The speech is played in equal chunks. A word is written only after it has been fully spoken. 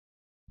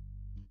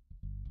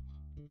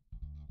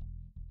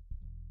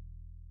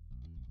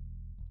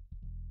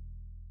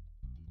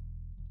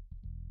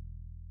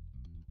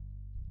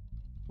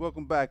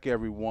Welcome back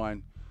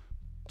everyone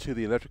to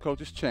the Electric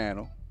Coaches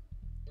channel.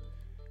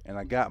 And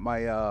I got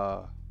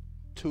my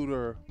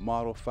Tudor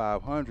Model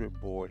 500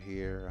 board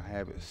here. I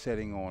have it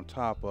sitting on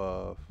top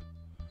of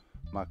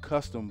my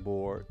custom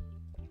board.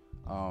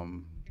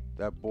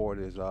 That board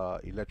is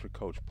Electric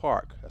Coach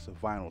Park. That's a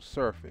vinyl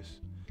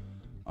surface.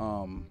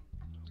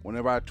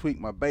 Whenever I tweak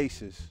my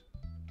bases,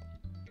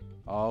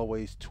 I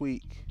always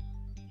tweak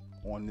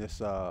on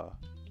this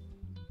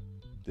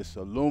this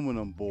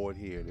aluminum board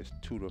here, this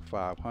Tudor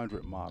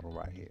 500 model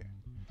right here.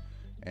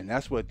 And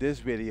that's what this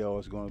video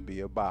is going to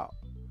be about.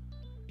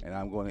 And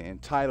I'm going to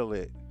entitle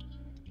it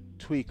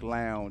Tweak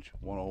Lounge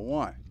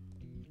 101.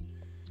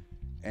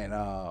 And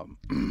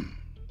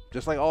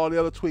just like all the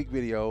other tweak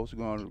videos,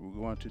 we're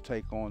going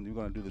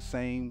to do the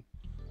same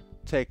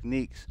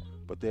techniques,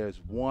 but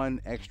there's one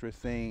extra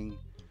thing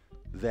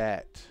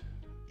that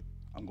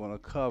I'm going to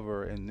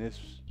cover in this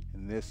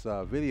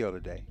video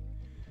today.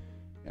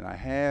 And I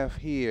have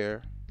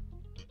here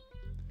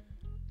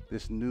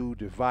this new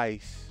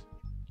device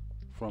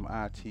from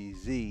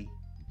ITZ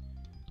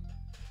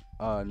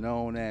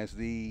known as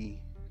the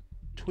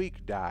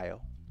Tweak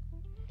Dial,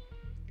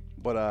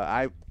 but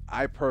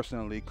I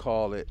personally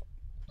call it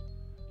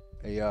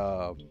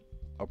a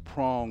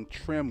prong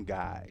trim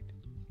guide.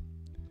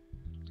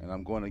 And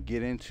I'm going to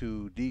get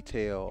into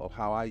detail of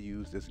how I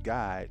use this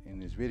guide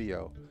in this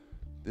video.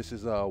 This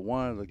is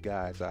one of the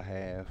guides I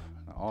have.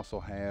 I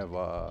also have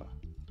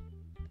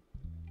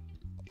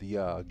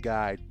the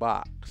guide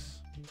box.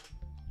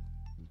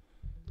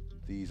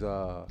 These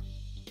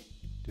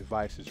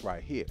devices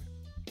right here.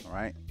 All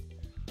right.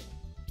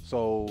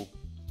 So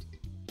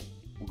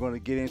we're going to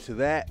get into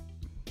that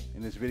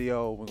in this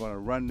video. We're going to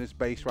run this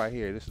base right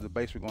here. This is the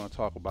base we're going to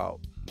talk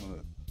about.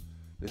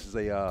 This is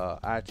a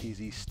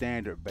ITZ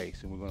standard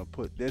base, and we're going to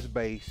put this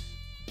base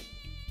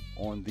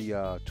on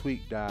the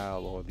Tweak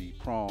Dial, or the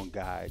prong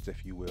guides,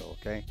 if you will.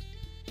 Okay.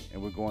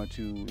 And we're going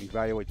to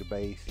evaluate the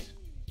base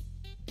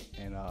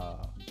and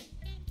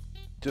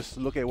just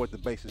look at what the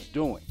base is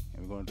doing,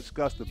 and we're going to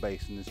discuss the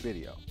base in this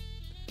video.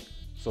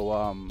 So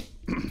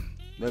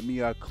let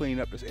me clean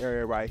up this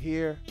area right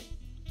here,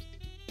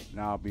 and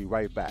I'll be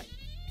right back.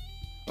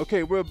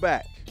 Okay, we're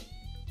back,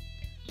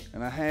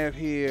 and I have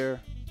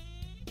here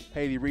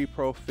Haiti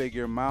Repro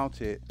figure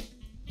mounted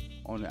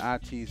on the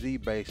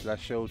ITZ base that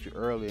I showed you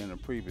earlier in the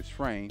previous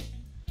frame,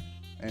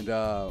 and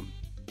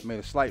made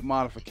a slight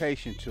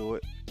modification to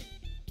it.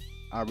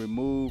 I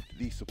removed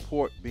the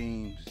support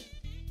beams,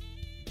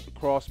 the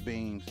cross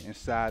beams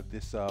inside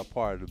this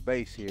part of the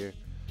base here,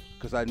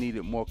 because I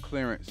needed more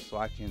clearance so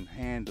I can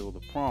handle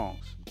the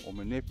prongs or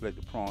manipulate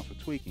the prongs for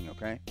tweaking.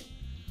 Okay.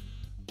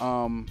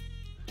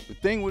 The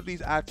thing with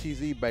these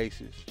ITZ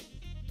bases,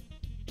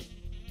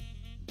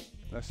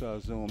 let's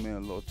zoom in a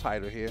little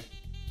tighter here.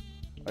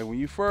 Like when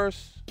you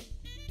first,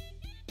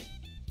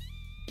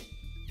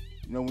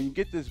 when you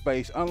get this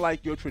base,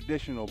 unlike your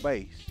traditional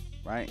base,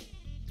 right?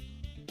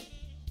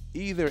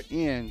 Either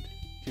end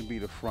can be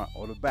the front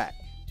or the back.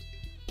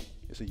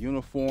 It's a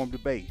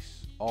uniformed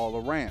base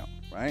all around,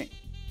 right?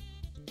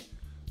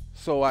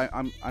 So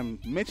I'm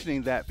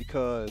mentioning that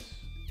because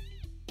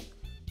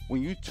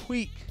when you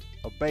tweak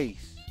a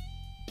base,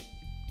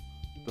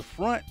 the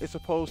front is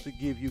supposed to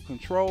give you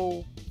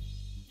control,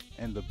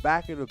 and the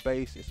back of the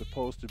base is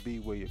supposed to be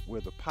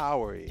where the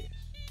power is.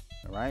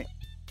 All right.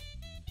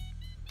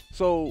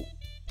 So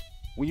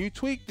when you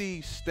tweak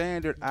these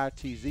standard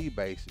ITZ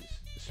bases,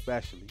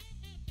 especially,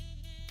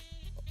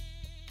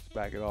 let's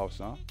back it off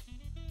some.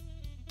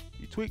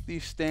 You tweak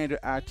these standard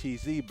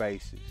ITZ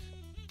bases,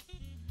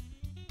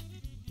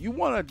 you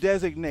want to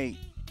designate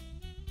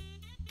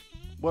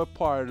what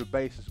part of the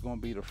base is going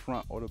to be the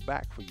front or the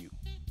back for you.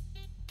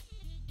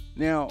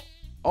 Now,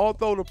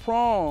 although the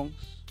prongs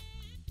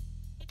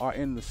are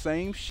in the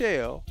same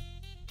shell,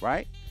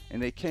 right?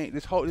 And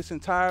this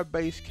entire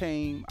base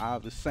came out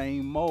of the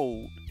same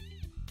mold.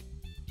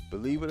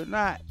 Believe it or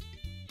not,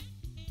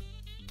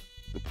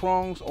 the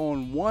prongs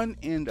on one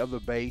end of the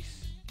base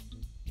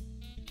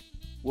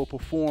will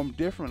perform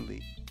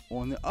differently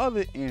on the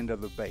other end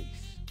of the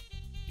base.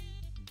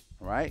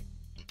 Right?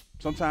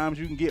 Sometimes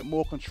you can get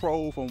more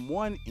control from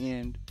one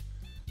end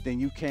than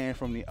you can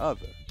from the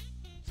other.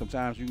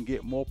 Sometimes you can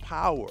get more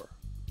power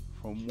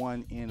from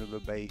one end of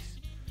the base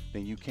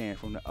than you can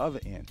from the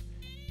other end.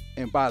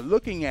 And by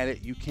looking at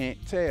it, you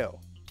can't tell.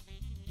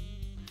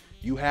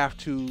 You have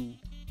to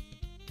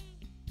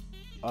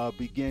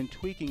begin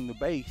tweaking the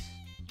base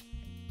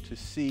to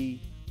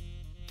see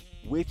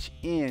which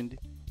end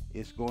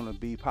is going to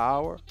be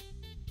power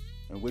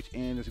and which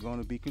end is going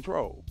to be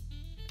control,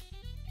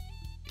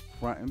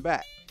 front and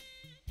back.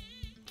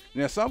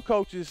 Now, some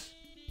coaches,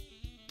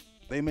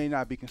 they may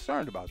not be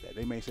concerned about that.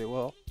 They may say,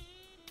 well,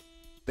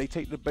 they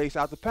take the base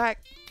out the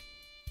pack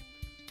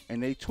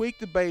and they tweak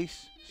the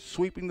base,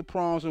 sweeping the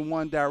prongs in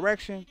one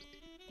direction,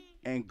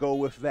 and go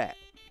with that.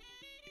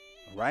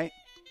 All right?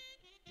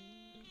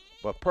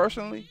 But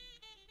personally,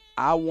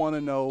 I want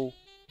to know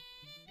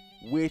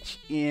which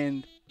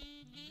end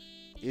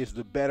is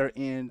the better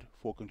end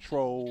for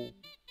control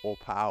or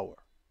power.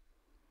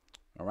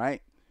 All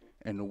right?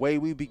 And the way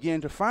we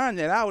begin to find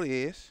that out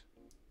is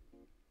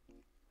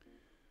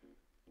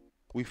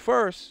we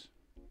first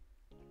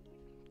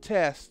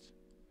test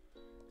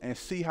and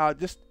see how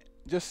just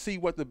see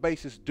what the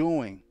base is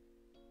doing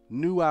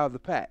new out of the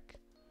pack.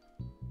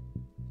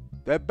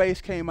 That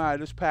base came out of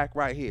this pack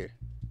right here,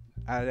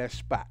 out of that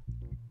spot,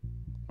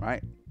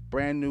 right?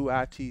 Brand new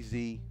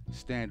ITZ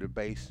standard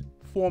base,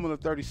 Formula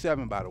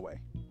 37, by the way.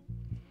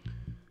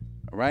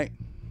 All right,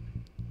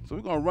 so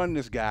we're gonna run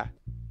this guy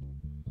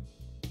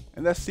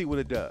and let's see what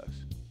it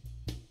does.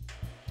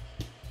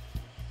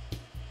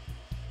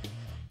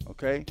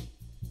 Okay,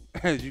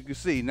 as you can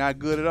see, not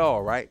good at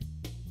all, right?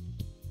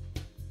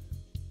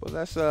 But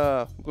let's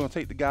we're gonna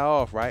take the guy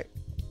off, right?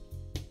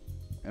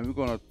 And we're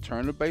gonna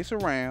turn the base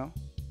around.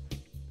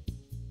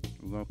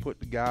 We're gonna put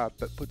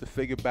the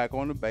figure back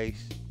on the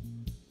base.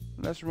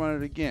 Let's run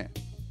it again.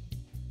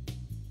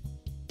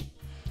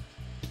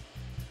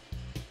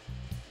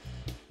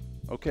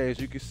 Okay, as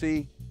you can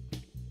see,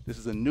 this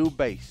is a new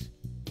base.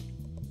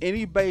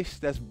 Any base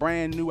that's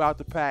brand new out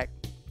the pack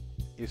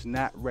is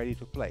not ready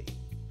to play.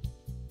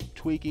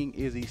 Tweaking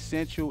is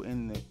essential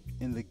in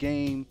the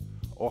game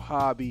or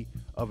hobby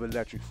of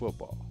electric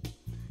football.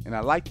 And I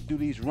like to do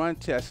these run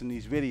tests in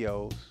these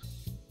videos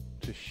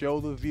to show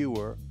the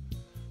viewer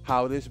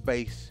how this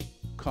base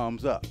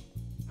comes up,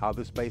 how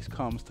this base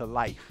comes to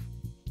life.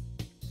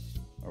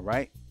 All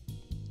right?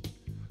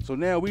 So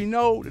now we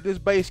know that this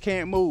base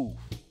can't move.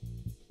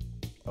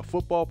 A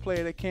football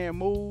player that can't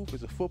move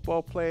is a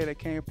football player that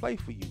can't play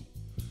for you.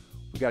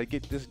 We got to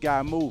get this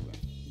guy moving.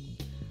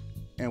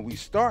 And we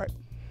start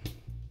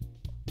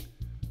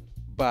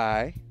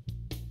by,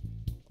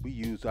 we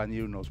use our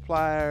needle nose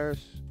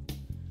pliers.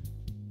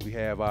 We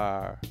have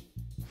our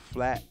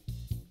flat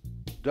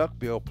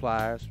duckbill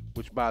pliers,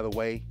 which by the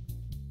way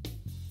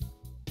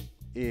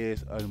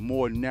is a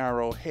more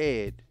narrow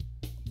head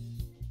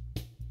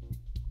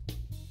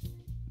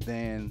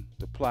than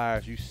the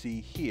pliers you see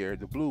here,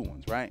 the blue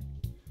ones, right?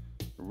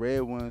 The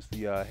red ones,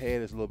 the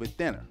head is a little bit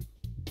thinner.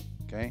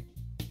 Okay,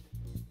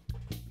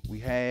 we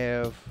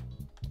have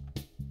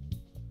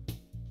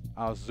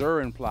our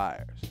Zurin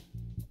pliers.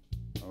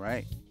 All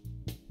right,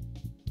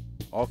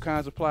 all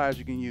kinds of pliers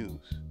you can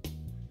use.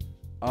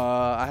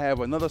 I have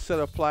another set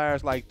of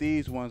pliers like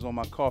these ones on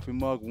my coffee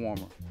mug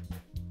warmer.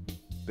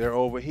 They're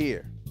over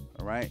here.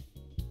 All right,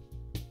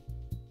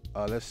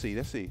 let's see,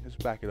 let's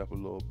back it up a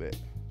little bit.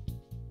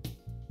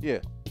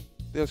 Yeah,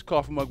 there's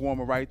coffee mug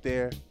warmer right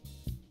there.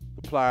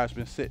 The pliers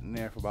been sitting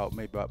there for about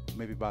maybe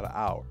about an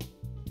hour.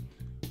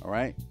 All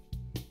right,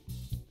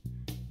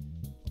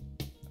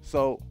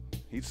 so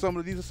these are some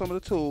of the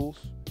tools,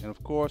 and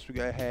of course we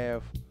gotta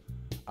have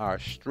our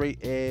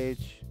straight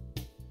edge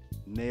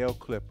nail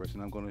clippers,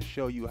 and I'm going to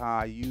show you how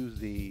I use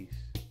these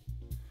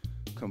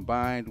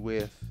combined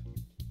with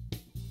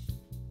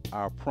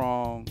our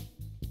prong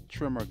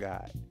trimmer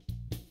guide.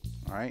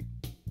 All right,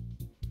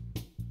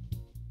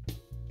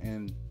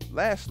 and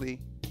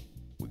lastly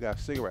we got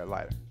a cigarette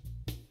lighter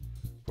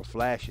for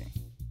flashing.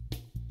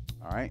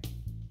 All right,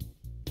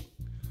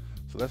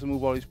 so let's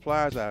move all these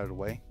pliers out of the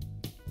way,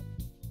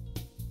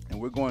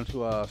 and we're going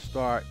to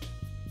start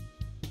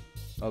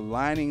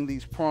aligning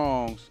these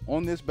prongs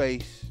on this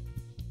base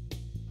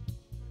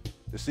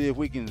to see if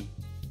we can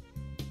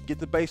get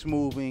the base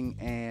moving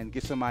and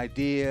get some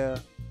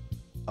idea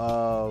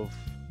of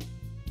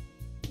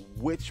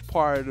which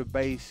part of the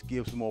base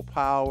gives more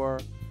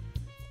power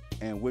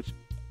and which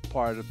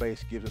part of the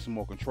base gives us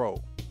more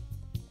control.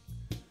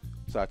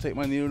 So I take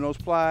my needle nose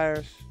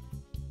pliers,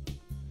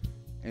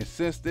 and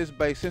since this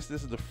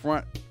is the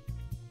front,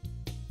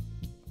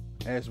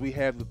 as we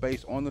have the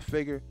base on the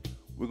figure,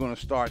 we're going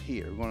to start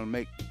here.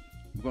 We're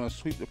going to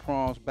sweep the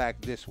prongs back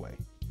this way.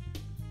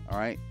 All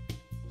right,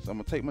 so I'm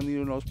going to take my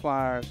needle nose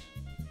pliers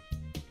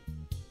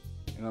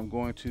and I'm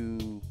going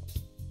to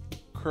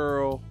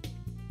curl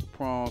the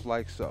prongs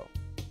like so,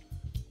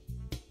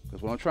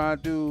 because what I'm trying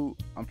to do,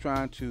 I'm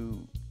trying to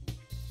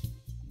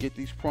get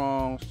these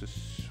prongs to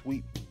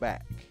sweep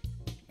back,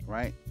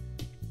 right?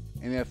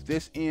 And if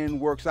this end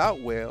works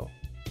out well,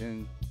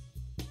 then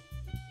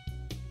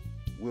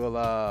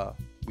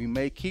we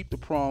may keep the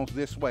prongs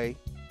this way,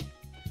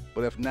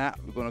 but if not,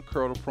 we're going to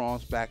curl the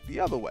prongs back the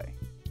other way.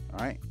 All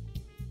right,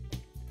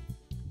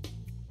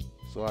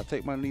 so I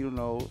take my needle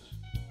nose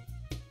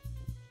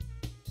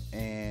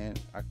and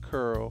I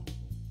curl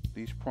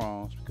these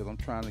prongs because I'm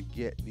trying to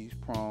get these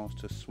prongs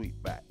to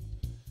sweep back,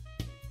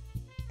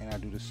 and I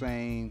do the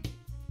same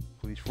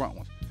for these front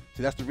ones.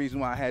 So that's the reason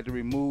why I had to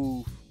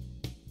remove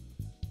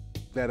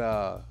that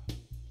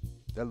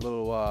that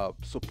little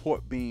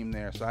support beam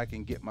there, so I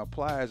can get my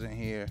pliers in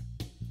here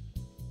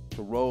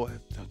to roll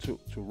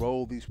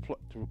these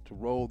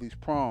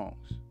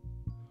prongs.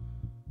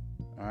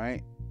 All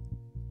right,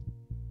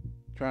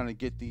 trying to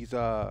get these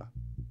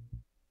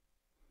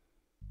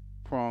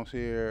prongs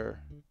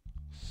here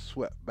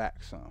swept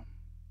back some.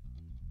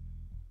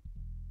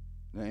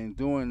 Now in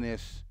doing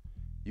this,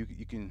 you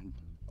can,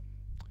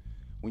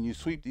 when you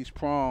sweep these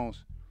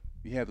prongs,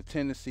 you have the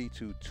tendency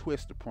to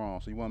twist the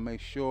prongs. So you want to make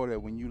sure that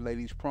when you lay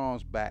these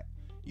prongs back,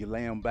 you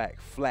lay them back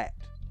flat.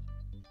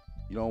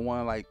 You don't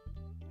want to like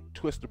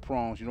twist the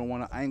prongs. You don't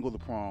want to angle the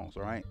prongs,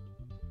 all right?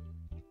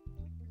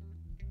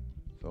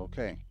 So,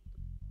 okay.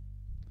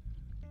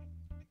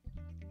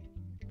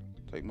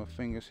 Take my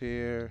fingers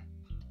here,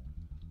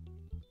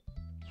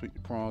 sweep the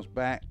prongs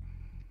back.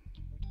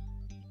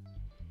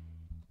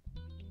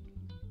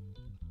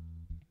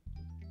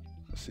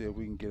 Let's see if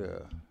we can get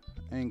a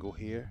angle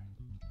here.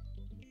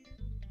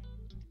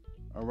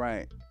 All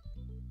right.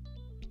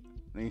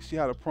 Now you see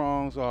how the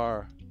prongs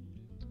are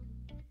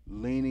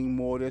leaning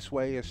more this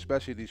way,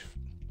 especially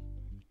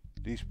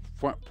these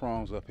front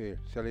prongs up here.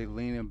 See how they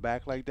leaning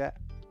back like that?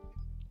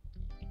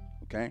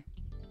 Okay.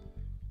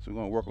 So we're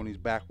gonna work on these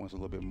back ones a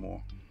little bit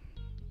more.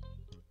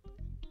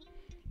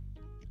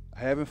 I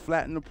haven't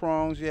flattened the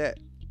prongs yet.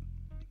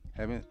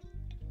 Haven't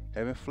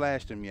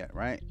flashed them yet,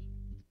 right?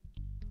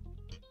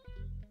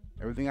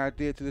 Everything I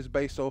did to this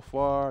base so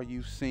far,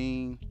 you've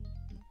seen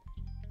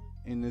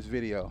in this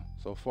video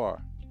so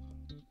far.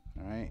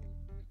 All right.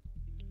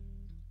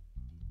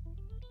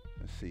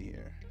 Let's see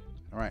here.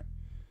 All right.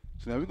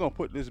 So now we're gonna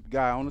put this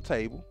guy on the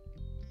table,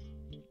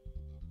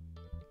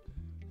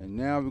 and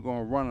now we're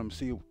gonna run him.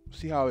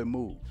 See how it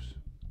moves.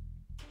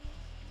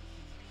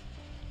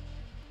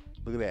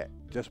 Look at that.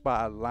 Just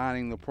by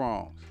aligning the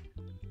prongs,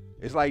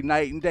 it's like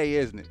night and day,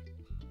 isn't it?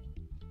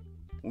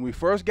 When we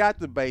first got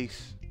the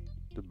base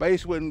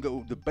wouldn't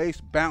go. The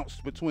base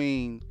bounced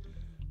between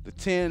the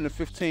 10 and the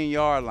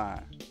 15-yard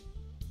line.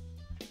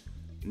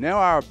 Now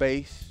our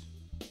base,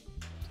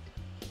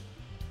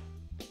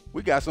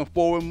 we got some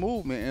forward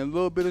movement and a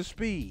little bit of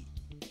speed.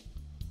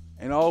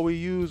 And all we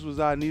used was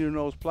our needle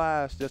nose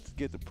pliers just to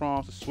get the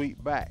prongs to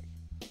sweep back.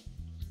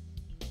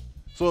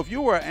 So if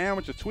you were an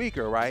amateur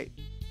tweaker, right?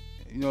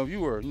 You know, if you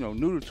were,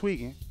 new to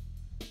tweaking,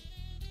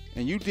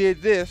 and you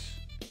did this,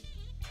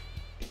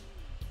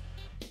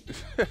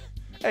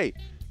 hey,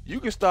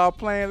 you can start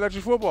playing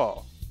electric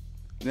football.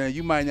 Now,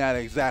 you might not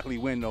exactly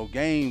win no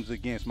games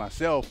against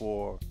myself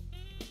or,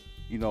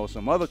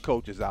 some other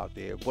coaches out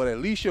there, but at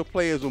least your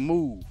players will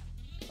move,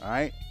 all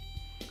right?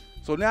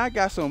 So now I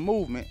got some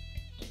movement.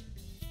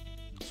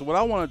 So what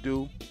I want to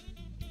do,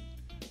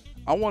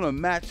 I want to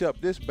match up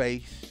this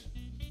base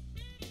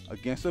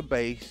against a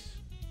base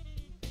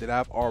that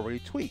I've already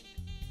tweaked.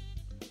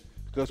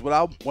 Because what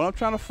I'm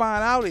trying to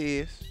find out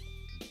is,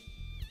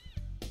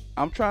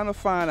 I'm trying to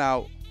find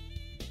out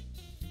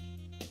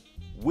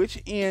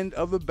which end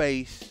of the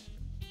base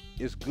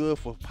is good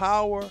for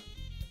power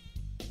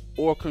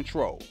or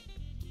control,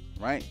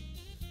 right?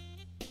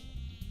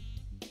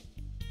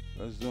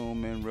 Let's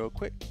zoom in real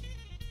quick,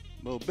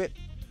 a little bit.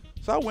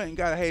 So I went and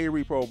got a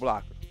Haley Repro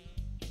blocker,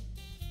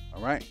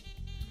 all right?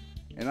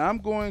 And I'm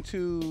going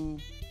to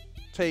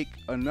take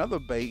another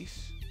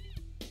base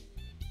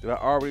that I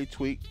already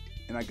tweaked,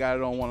 and I got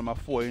it on one of my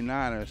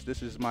 49ers.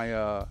 This is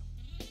my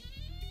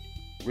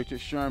Richard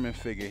Sherman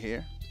figure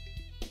here.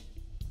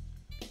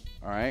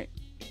 All right,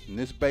 and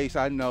this base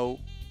I know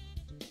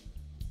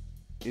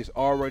is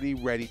already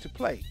ready to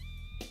play.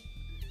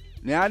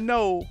 Now I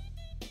know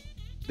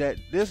that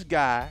this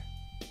guy,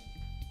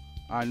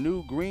 our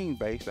new green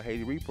base, the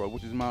Haley Repro,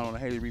 which is mounted on the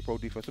Haley Repro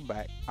defensive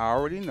back, I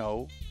already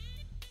know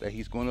that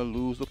he's going to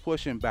lose the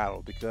pushing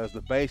battle because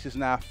the base is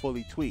not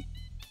fully tweaked.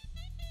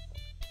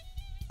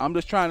 I'm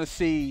just trying to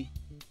see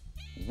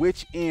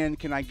which end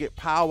can I get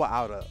power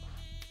out of,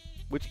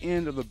 which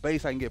end of the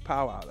base I can get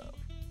power out of.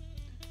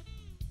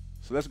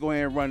 So let's go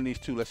ahead and run these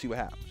two. Let's see what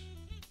happens.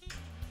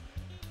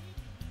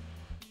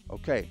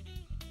 Okay.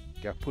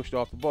 Got pushed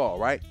off the ball,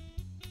 right?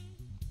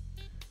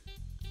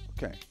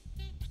 Okay.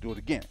 Let's do it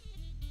again.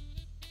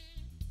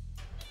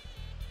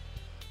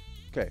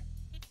 Okay.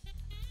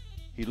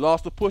 He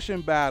lost the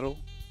pushing battle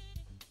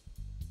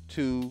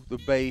to the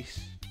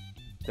base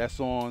that's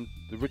on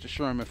the Richard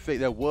Sherman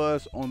figure. That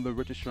was on the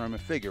Richard Sherman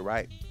figure,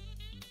 right?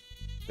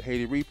 The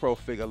Haley Repro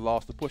figure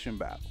lost the pushing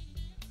battle.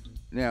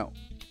 Now,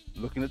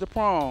 looking at the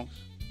prongs,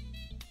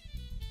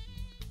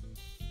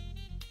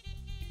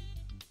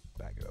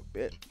 back it up a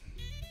bit.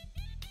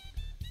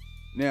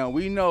 Now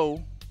we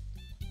know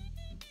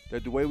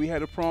that the way we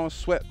had the prongs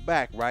swept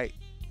back, right?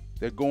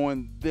 They're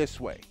going this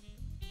way.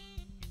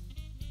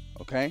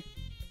 Okay?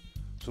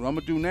 So what I'm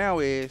gonna do now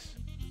is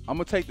I'm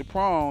gonna take the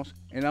prongs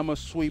and I'm gonna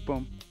sweep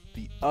them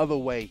the other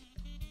way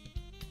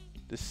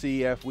to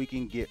see if we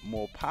can get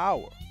more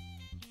power.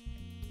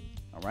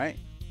 All right?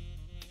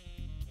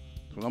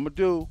 So what I'm gonna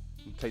do,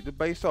 I'm gonna take the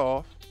base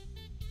off,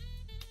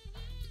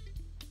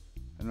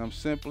 and I'm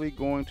simply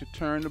going to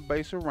turn the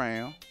base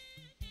around.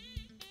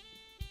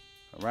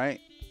 All right?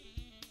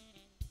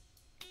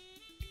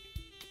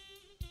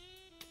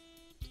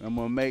 I'm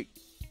gonna make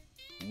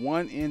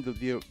one end of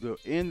the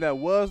end that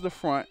was the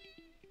front,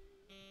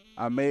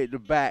 I made the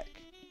back,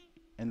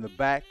 and the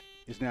back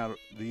is now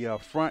the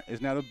front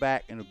is now the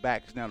back, and the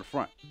back is now the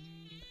front.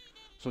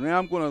 So now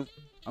I'm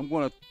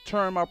gonna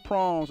turn my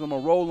prongs. I'm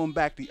gonna roll them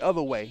back the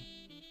other way.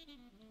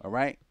 All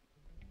right,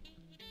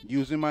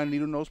 using my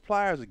needle nose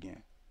pliers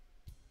again.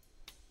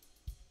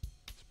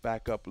 Let's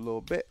back up a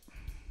little bit.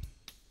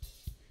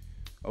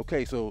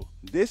 Okay, so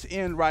this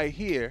end right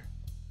here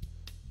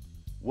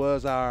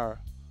was our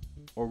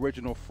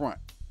original front.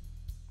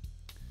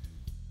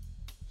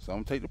 So I'm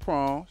gonna take the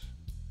prongs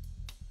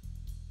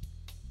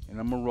and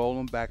I'm gonna roll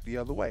them back the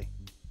other way.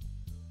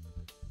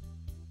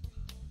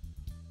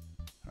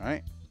 All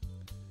right.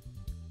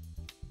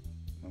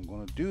 I'm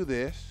gonna do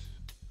this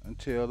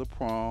until the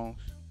prongs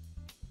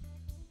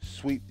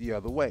sweep the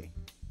other way.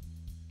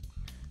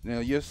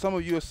 Now, some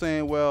of you are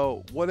saying,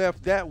 well, what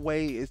if that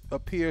way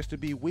appears to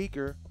be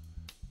weaker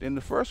than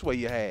the first way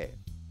you had?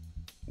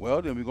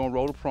 Well, then we're going to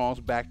roll the prongs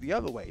back the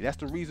other way. That's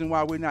the reason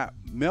why we're not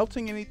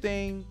melting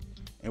anything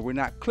and we're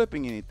not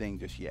clipping anything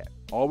just yet.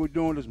 All we're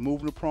doing is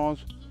moving the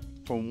prongs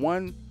from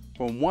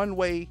one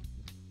way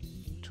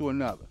to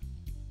another.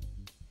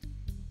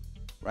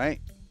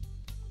 Right?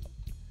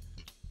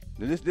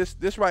 Now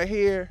this right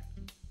here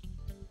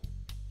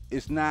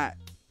is not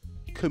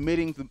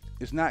committing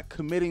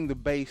the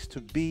base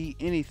to be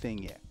anything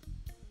yet.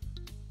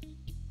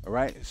 All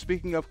right.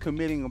 Speaking of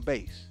committing a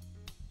base,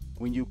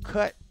 when you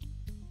cut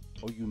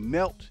or you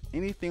melt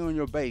anything on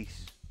your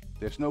base,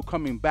 there's no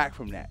coming back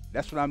from that.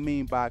 That's what I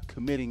mean by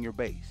committing your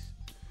base.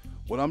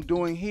 What I'm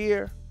doing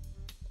here,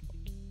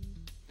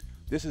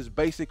 this is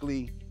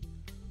basically,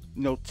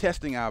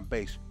 testing our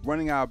base,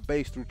 running our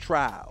base through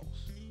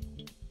trials.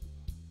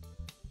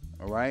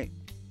 All right.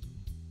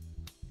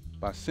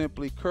 By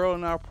simply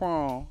curling our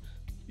prongs,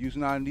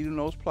 using our needle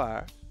nose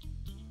pliers,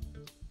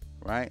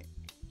 right?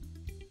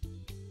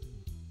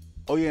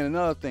 Oh yeah, and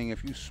another thing,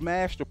 if you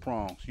smash the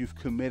prongs, you've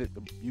committed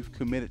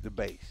the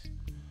base,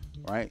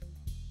 right?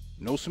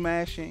 No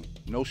smashing,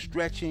 no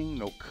stretching,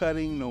 no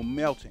cutting, no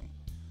melting.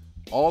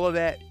 All of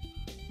that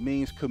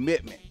means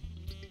commitment,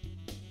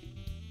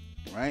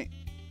 right?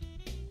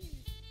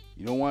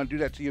 You don't want to do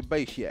that to your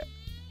base yet.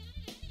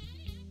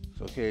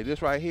 So, okay,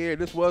 this right here,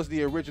 this was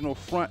the original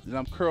front that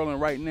I'm curling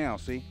right now,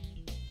 see?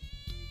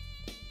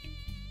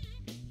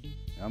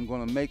 I'm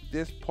going to make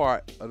this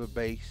part of the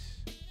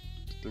base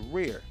the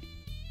rear.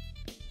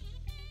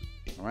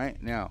 All right,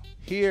 now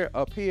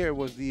up here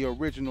was the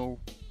original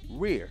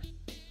rear.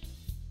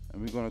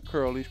 And we're going to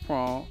curl these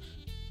prongs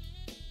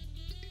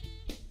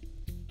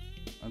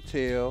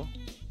until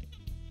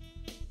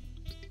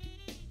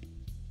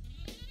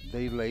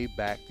they lay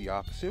back the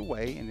opposite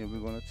way, and then we're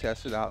going to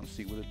test it out and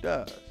see what it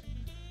does.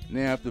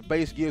 Now, if the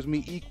base gives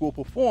me equal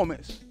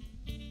performance,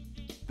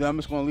 then I'm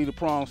just going to leave the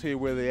prongs here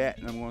where they're at,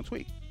 and I'm going to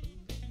tweak.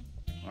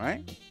 All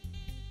right.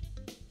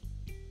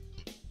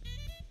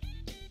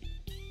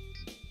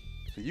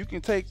 So you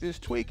can take this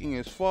tweaking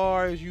as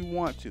far as you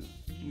want to.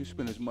 You can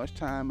spend as much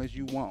time as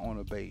you want on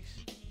a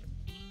base.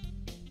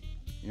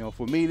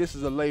 For me, this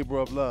is a labor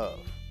of love.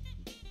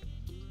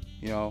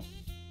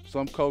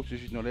 Some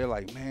coaches, they're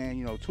like,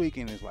 man,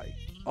 tweaking is like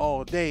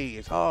all day.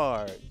 It's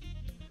hard.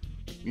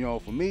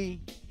 For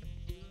me,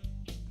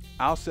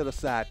 I'll set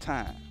aside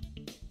time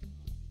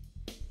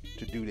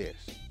to do this.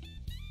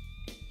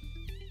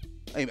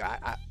 I mean,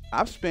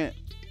 I've spent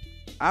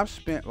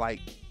like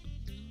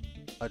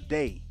a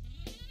day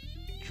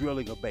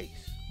drilling a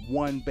base,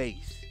 one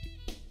base.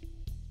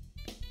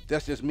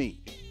 That's just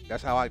me.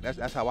 That's how I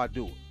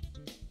do it.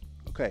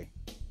 Okay.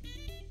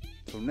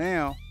 So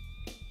now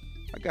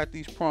I got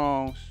these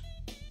prongs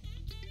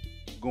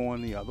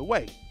going the other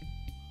way.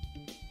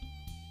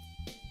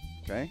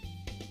 Okay.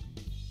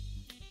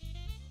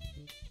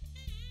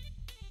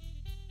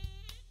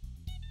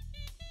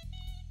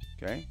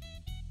 Okay.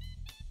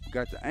 We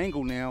got the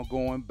angle now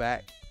going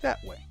back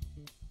that way.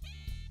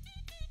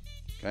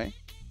 Okay.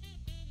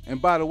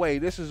 And by the way,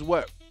 this is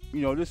what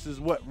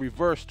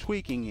reverse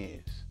tweaking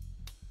is.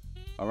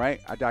 All right.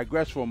 I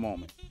digress for a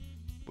moment.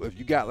 But if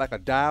you got like a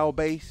dial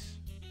base,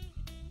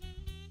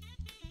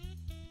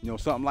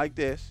 something like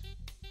this,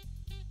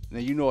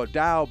 then a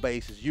dial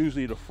base is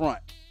usually the front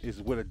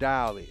is where the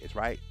dial is,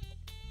 right?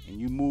 And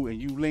you move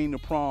and you lean the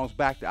prongs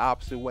back the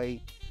opposite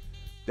way.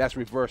 That's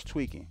reverse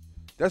tweaking.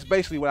 That's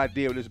basically what I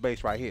did with this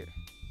base right here.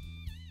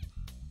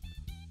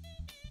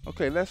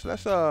 Okay, let's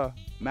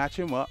match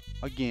him up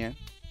again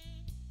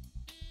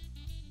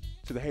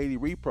to the Haiti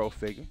Repro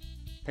figure,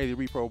 Haiti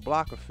Repro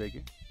blocker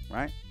figure,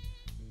 right?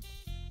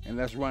 And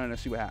let's run it and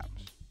see what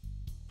happens.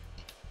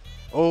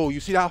 Oh, you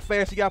see how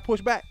fast he got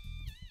pushed back?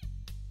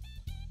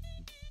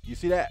 You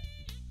see that?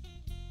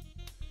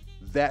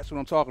 That's what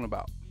I'm talking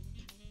about.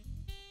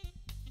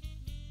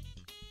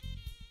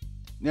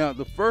 Now,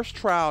 the first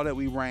trial that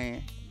we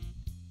ran,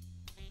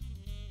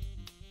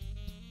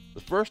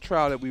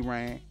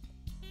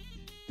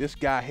 this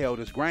guy held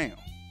his ground.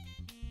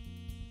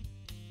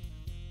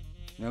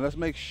 Now let's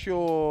make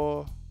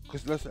sure,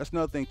 because that's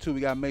another thing too,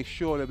 we gotta make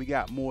sure that we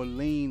got more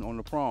lean on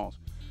the prongs,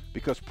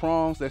 because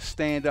prongs that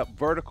stand up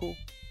vertical,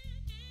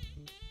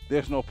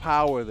 there's no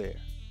power there.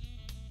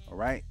 All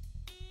right,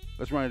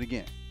 let's run it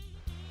again.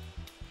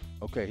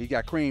 Okay, he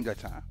got creamed that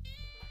time.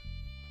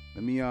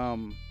 Let me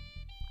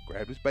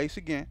grab this base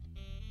again,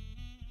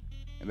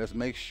 and let's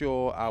make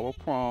sure our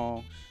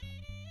prongs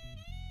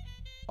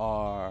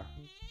are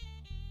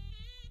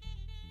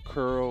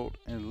curled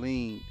and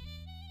leaned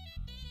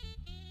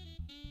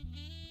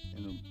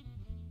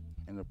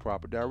in the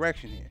proper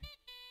direction here.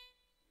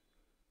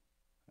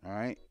 All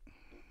right.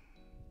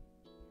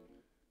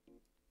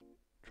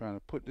 Trying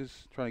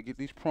to get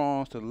these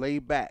prongs to lay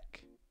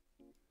back.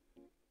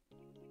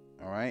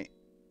 All right.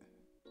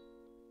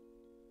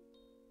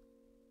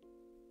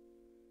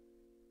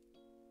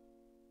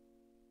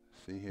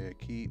 See here,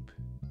 keep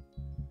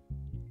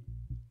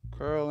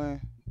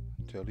curling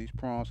until these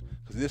prongs,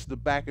 because this is the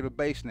back of the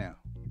base now.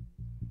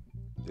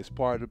 This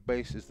part of the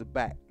base is the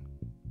back.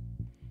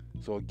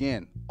 So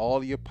again, all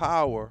of your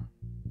power,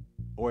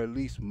 or at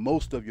least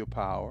most of your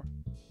power,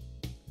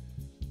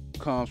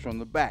 comes from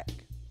the back.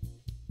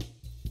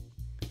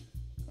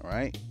 All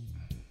right.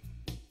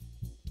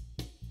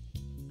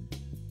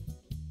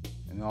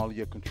 And all of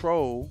your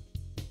control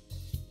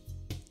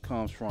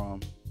comes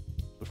from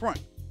the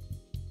front.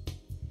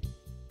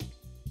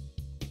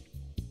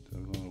 So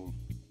we're going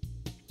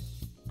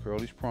to curl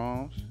these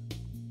prongs.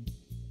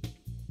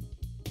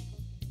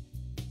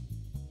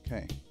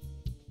 Okay.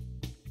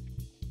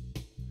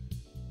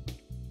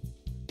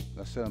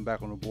 Let's set them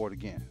back on the board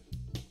again.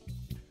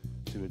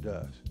 See what it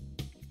does.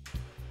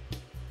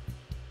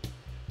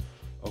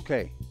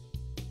 Okay.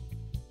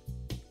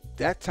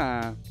 That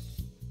time,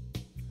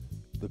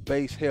 the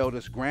base held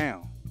its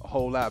ground a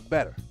whole lot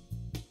better.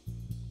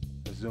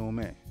 Let's zoom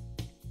in.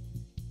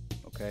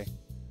 Okay.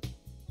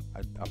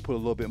 I put a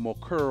little bit more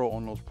curl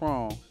on those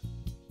prongs.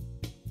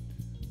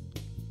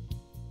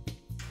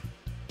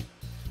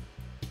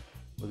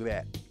 Look at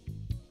that.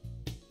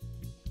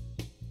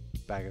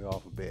 Back it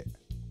off a bit.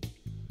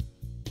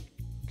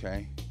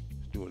 Okay.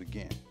 Let's do it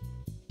again.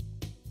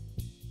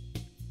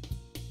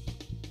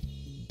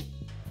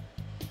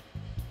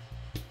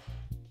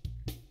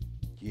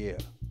 Yeah.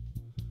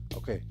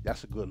 Okay,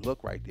 that's a good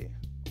look right there.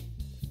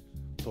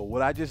 So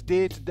what I just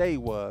did today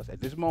was, at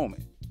this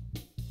moment,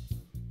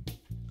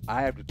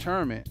 I have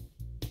determined,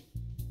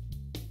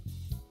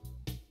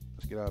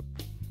 let's get our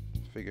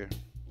figure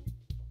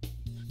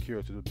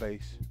secure to the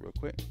base real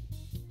quick.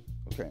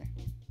 Okay.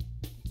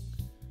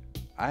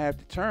 I have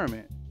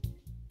determined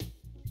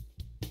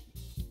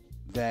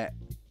that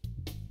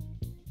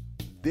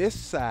this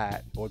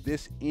side, or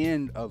this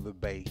end of the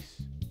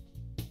base,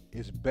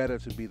 is better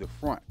to be the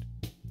front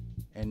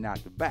and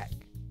not the back,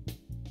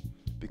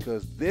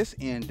 because this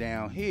end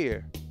down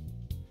here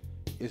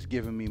is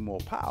giving me more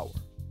power.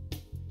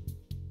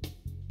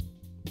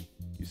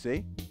 You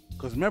see?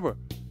 Because remember,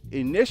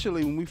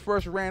 initially when we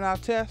first ran our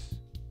test,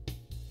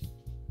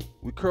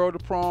 we curled the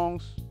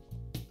prongs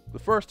the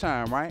first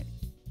time, right?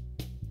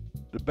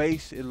 The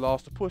base, it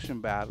lost the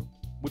pushing battle,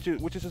 which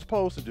it's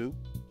supposed to do,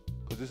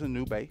 because it's a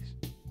new base,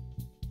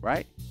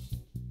 right?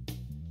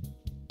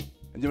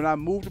 And then when I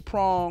moved the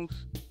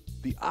prongs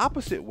the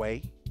opposite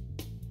way,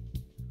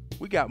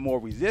 we got more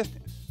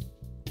resistance.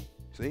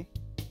 See?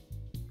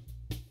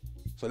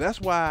 So that's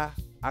why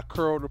I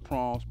curl the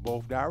prongs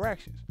both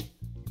directions,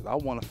 because I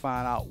want to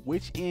find out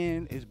which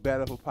end is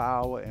better for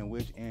power and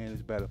which end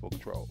is better for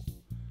control.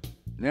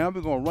 Now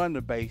we're going to run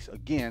the base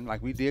again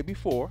like we did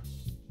before.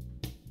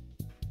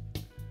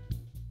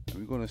 And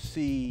we're going to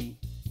see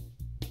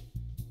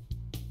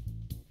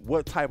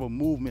what type of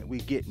movement we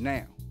get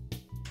now.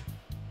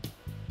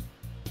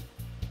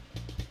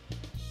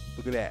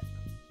 Look at that.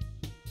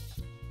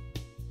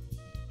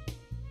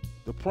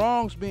 The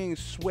prongs being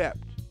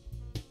swept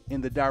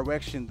in the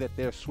direction that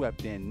they're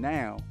swept in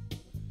now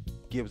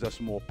gives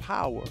us more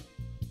power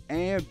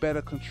and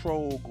better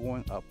control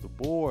going up the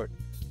board.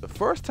 The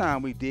first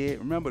time we did,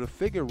 remember, the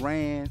figure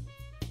ran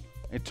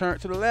and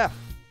turned to the left,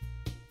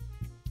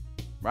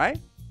 right?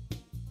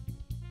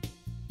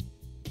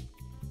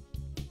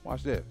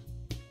 Watch this.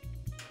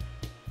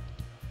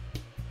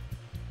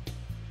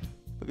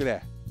 Look at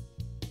that.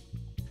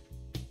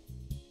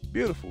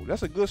 Beautiful.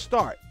 That's a good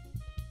start.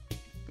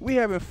 We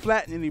haven't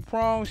flattened any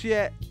prongs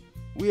yet.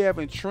 We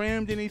haven't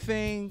trimmed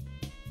anything.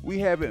 We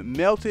haven't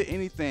melted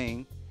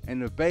anything,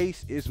 and the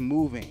base is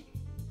moving.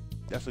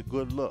 That's a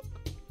good look.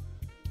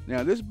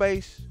 Now this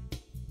base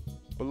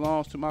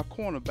belongs to my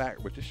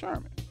cornerback, Richard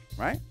Sherman,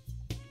 right?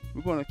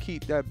 We're going to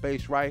keep that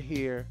base right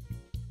here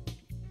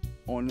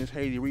on this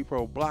Haiti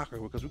Repro blocker,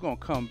 because we're going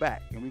to come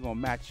back and we're going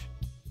to match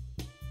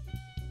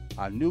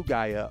our new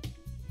guy up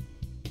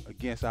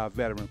against our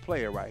veteran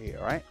player right here,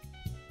 right?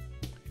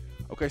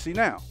 Okay, see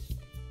now,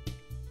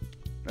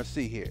 let's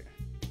see here.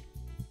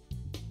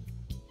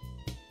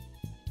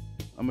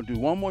 I'm going to do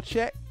one more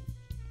check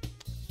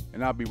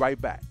and I'll be right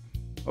back.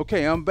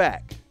 Okay, I'm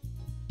back.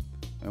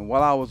 And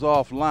while I was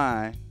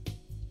offline,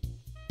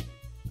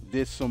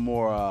 did some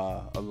more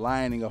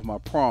aligning of my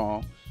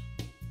prongs,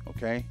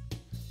 okay?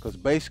 Because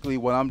basically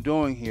what I'm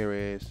doing here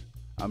is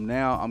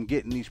I'm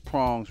getting these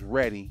prongs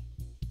ready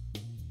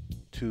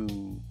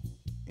to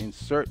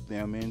insert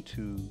them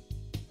into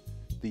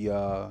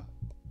the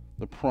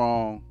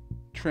prong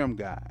trim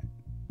guide.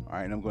 All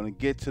right, and I'm going to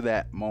get to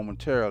that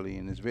momentarily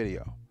in this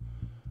video.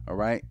 All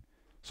right,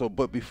 so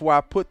but before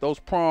I put those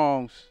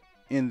prongs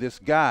in this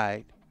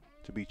guide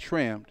to be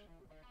trimmed,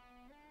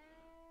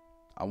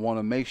 I want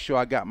to make sure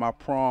I got my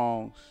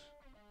prongs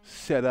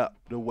set up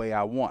the way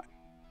I want.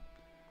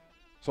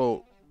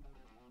 So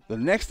The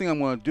next thing I'm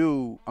going to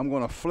do, I'm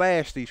going to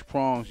flash these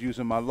prongs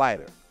using my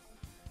lighter.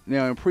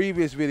 Now, in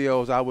previous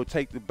videos, I would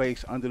take the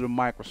base under the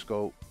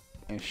microscope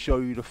and show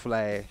you the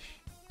flash,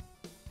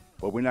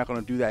 but we're not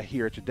going to do that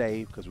here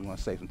today because we want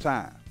to save some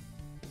time.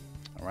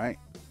 All right,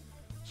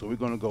 so we're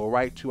going to go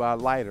right to our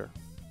lighter.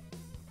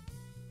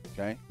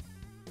 Okay,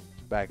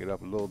 let's back it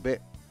up a little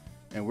bit,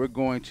 and we're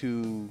going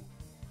to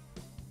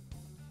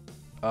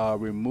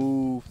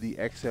remove the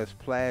excess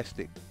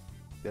plastic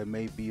that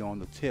may be on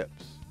the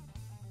tips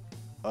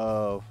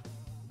of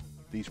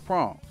these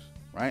prongs,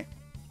 right?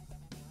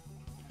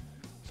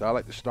 So I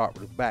like to start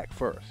with the back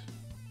first.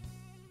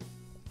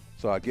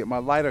 So I get my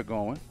lighter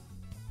going,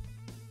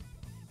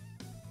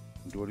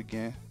 do it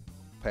again,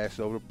 pass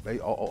it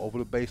over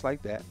the base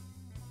like that,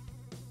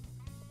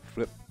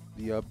 flip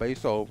the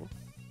base over,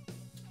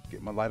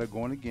 get my lighter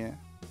going again,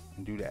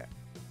 and do that.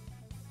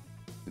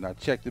 Then I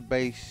check the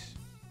base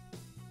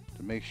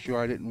to make sure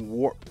I didn't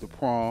warp the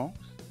prongs.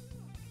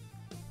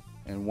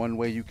 And one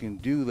way you can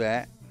do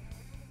that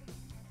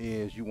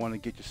is you want to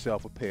get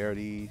yourself a pair of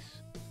these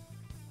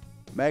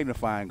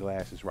magnifying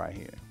glasses right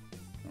here.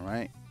 All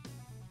right.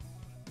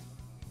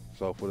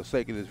 So for the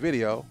sake of this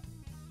video,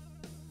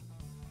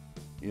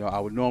 you know, I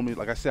would normally,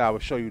 like I said, I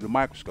would show you the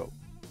microscope.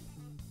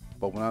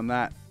 But when I'm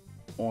not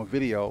on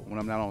video, when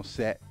I'm not on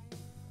set,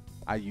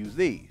 I use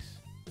these,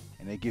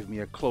 and they give me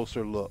a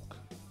closer look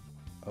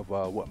of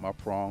what my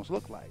prongs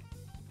look like.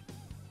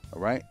 All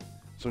right.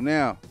 So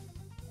now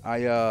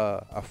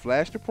I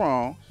flash the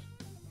prongs.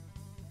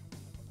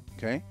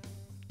 Okay.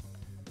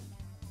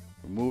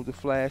 Remove the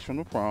flash from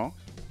the prongs,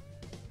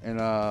 and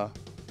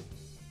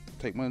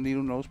take my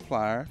needle nose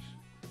pliers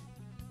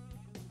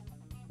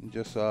and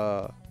just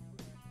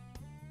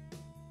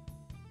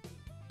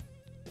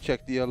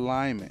check the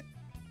alignment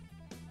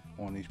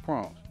on these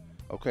prongs.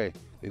 Okay,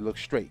 they look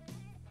straight.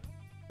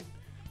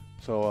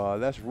 So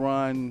let's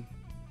run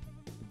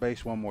the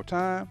base one more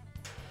time.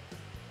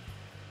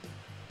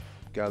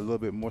 Got a little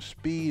bit more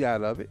speed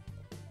out of it.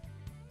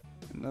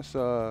 And let's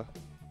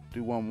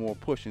do one more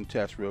pushing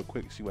test real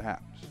quick and see what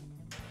happens.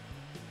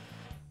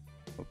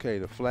 Okay,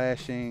 the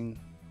flashing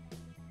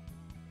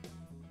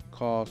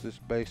caused this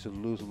base to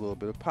lose a little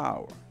bit of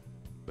power,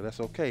 but that's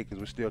okay because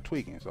we're still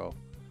tweaking. So,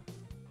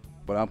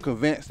 but I'm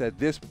convinced that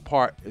this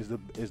part is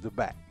the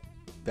back.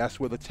 That's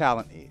where the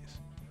talent is.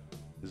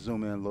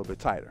 Zoom in a little bit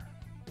tighter.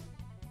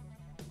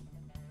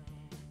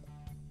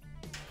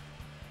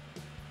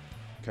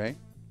 Okay,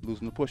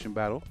 losing the pushing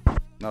battle,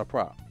 not a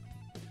problem.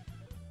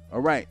 All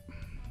right.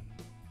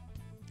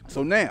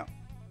 So now,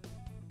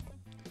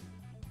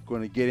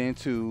 going to get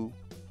into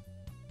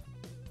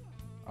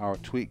our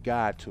tweak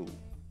guide tool.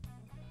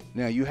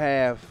 Now you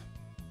have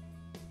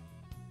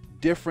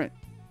different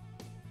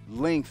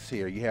lengths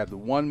here. You have the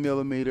 1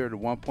 millimeter, the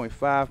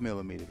 1.5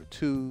 millimeter, the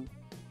 2,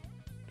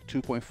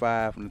 the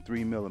 2.5, and the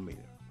 3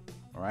 millimeter.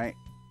 All right.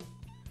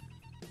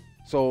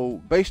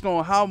 So based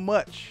on how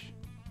much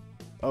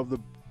of the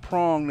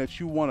prong that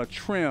you want to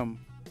trim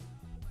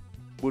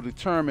will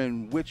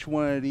determine which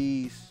one of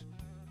these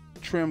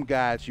trim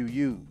guides you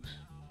use.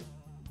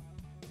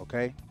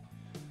 Okay.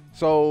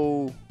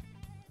 So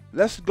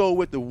let's go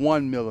with the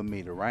 1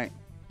 millimeter, right?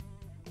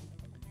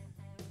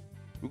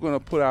 We're going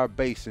to put our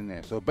base in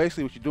there. So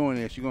basically what you're doing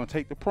is you're going to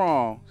take the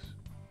prongs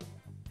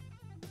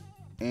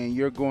and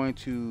you're going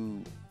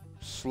to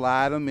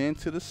slide them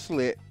into the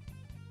slit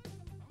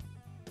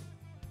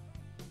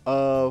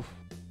of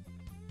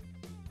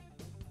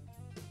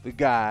the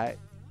guide,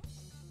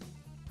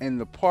 and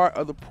the part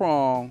of the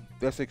prong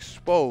that's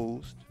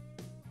exposed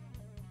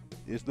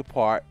is the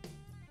part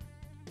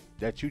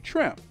that you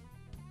trim.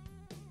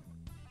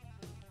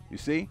 You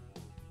see?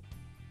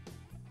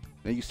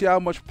 Now you see how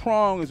much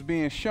prong is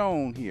being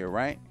shown here,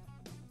 right?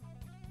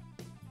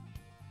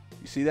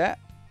 You see that?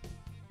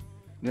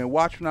 Now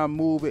watch when I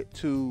move it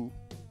to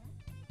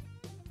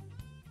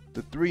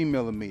the 3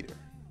 millimeter.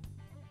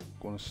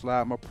 Going to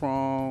slide my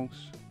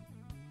prongs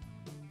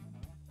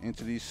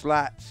into these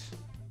slots,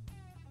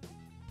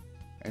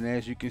 and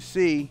as you can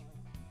see,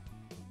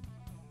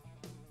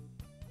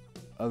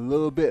 a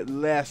little bit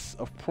less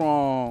of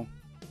prong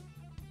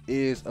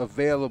is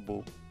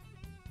available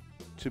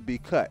to be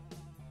cut.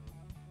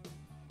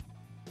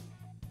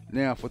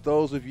 Now, for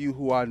those of you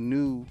who are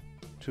new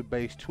to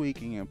base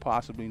tweaking and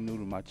possibly new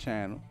to my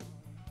channel,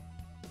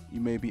 you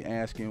may be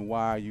asking,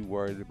 why are you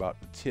worried about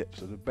the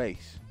tips of the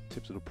base,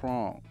 tips of the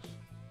prongs,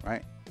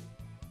 right?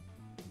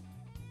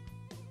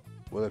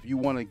 Well, if you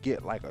want to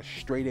get like a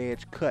straight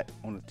edge cut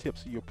on the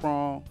tips of your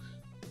prongs,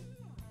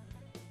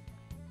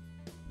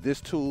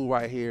 this tool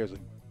right here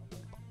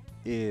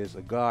is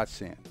a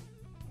godsend.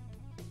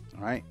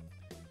 All right.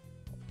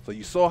 So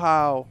you saw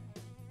how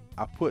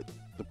I put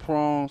the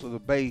prongs of the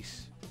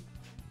base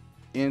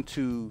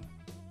into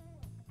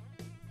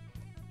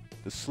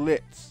the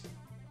slits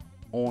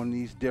on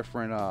these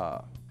different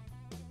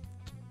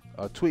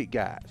tweak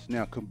guides.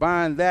 Now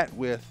combine that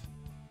with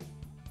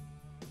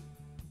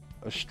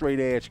a straight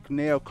edge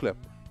nail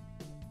clipper,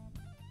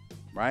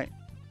 right?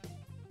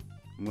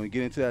 I'm going to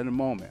get into that in a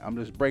moment. I'm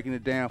just breaking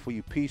it down for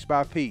you piece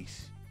by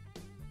piece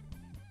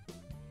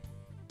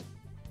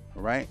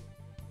All right.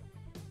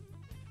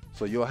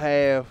 So you'll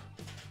have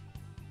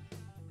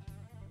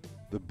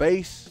the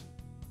base,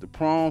 the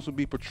prongs will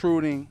be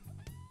protruding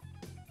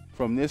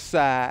from this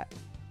side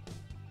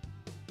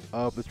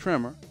of the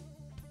trimmer,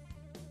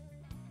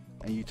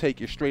 and you take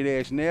your straight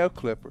edge nail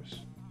clippers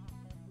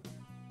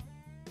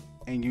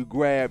and you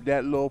grab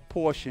that little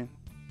portion,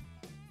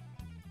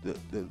 the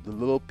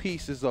little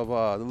pieces of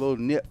the little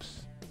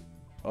nips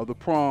of the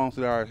prongs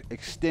that are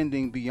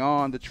extending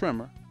beyond the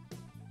trimmer,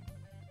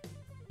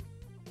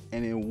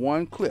 and in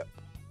one clip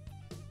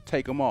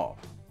take them off.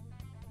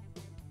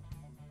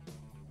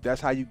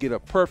 That's how you get a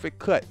perfect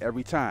cut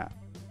every time.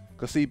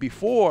 Because see,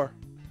 before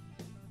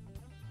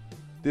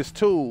this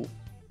tool,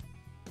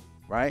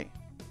 right,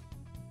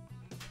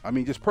 I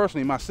mean, just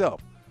personally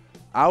myself,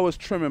 I was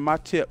trimming my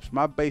tips,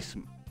 my base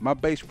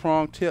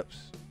prong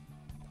tips,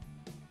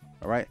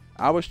 all right,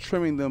 I was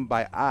trimming them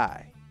by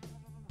eye.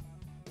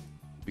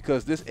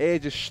 Because this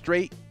edge is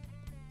straight,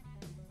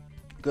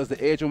 because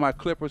the edge of my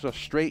clippers are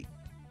straight,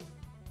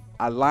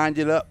 I lined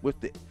it up with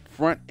the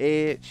front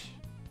edge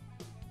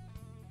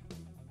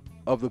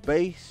of the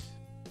base,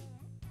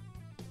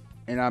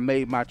 and I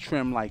made my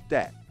trim like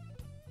that.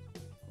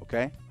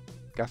 Okay,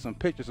 got some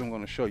pictures I'm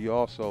going to show you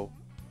also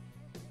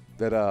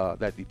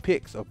that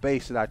depicts a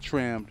base that I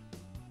trimmed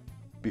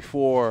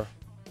before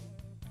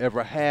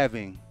ever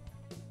having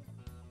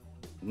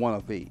one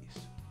of these.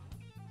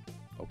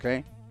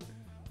 Okay,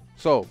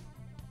 so what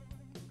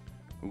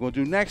we're going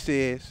to do next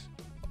is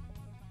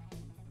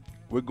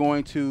we're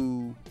going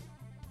to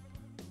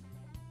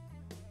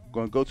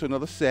go to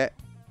another set,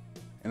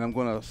 and I'm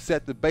going to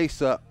set the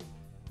base up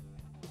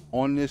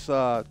on this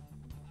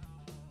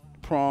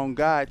prong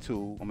guide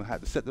tool. I'm going to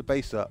have to set the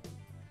base up,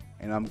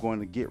 and I'm going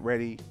to get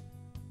ready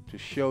to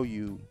show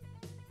you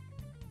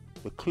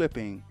the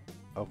clipping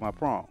of my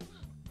prongs.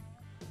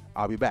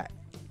 I'll be back.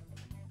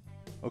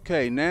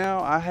 Okay,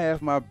 now I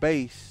have my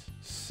base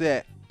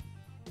set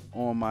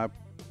on my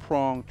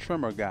prong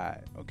trimmer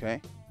guide,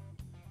 okay?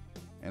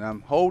 And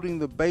I'm holding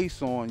the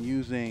base on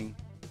using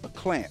a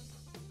clamp,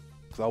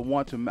 because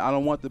I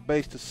don't want the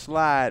base to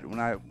slide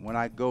when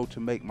I go to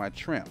make my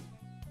trim.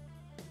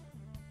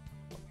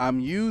 I'm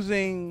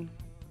using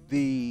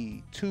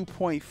the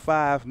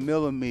 2.5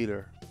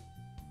 millimeter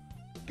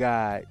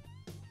guide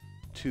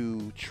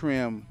to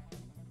trim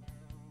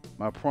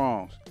my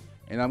prongs,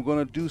 and I'm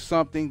going to do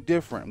something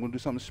different. I'm going to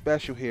do something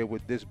special here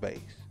with this base.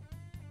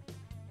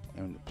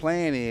 And the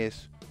plan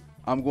is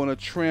I'm going to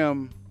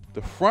trim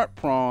the front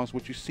prongs,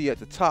 which you see at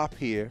the top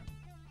here.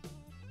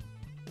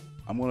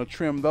 I'm going to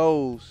trim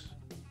those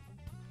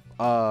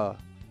to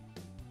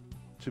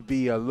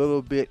be a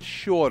little bit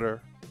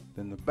shorter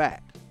than the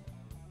back.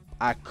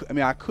 I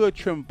could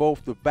trim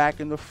both the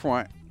back and the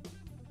front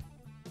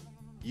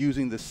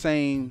using the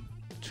same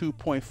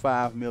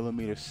 2.5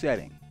 millimeter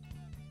setting,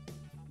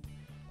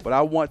 but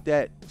I want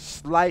that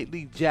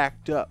slightly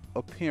jacked up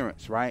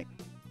appearance, right?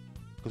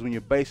 Because when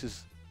your base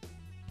is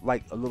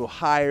like a little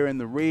higher in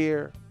the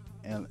rear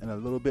and a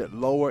little bit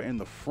lower in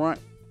the front,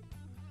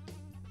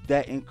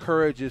 that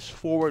encourages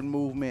forward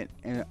movement,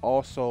 and it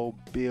also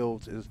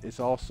builds,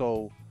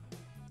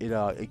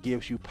 it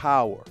gives you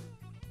power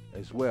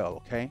as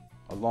well, okay?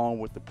 Along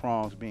with the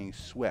prongs being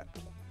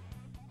swept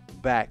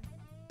back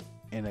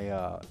in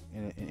a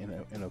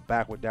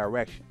backward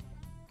direction.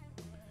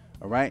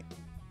 All right,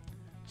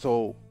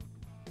 so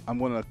I'm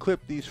going to clip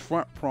these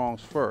front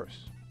prongs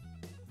first,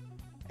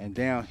 and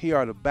down here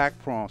are the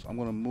back prongs. I'm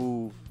going to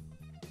move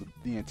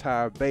the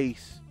entire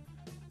base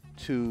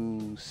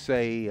to,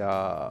 say,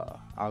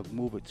 I'll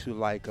move it to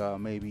like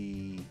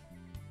maybe,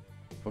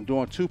 if I'm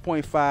doing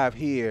 2.5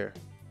 here,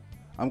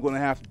 I'm going to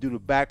have to do the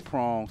back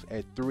prongs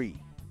at 3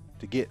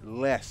 to get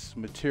less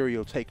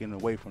material taken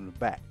away from the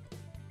back.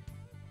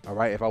 All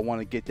right, if I want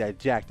to get that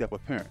jacked up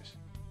appearance.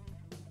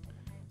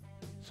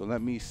 So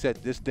let me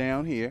set this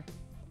down here,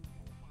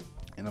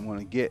 and I'm going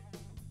to get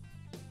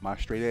my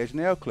straight edge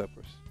nail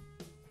clippers.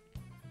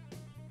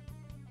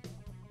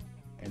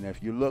 And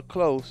if you look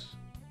close,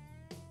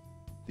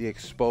 the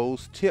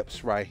exposed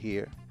tips right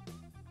here,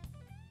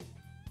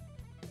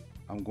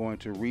 I'm going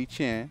to reach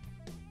in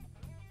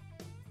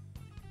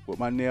with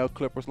my nail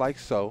clippers like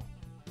so,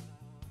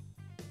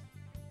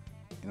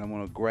 and I'm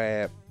going to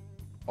grab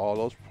all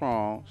those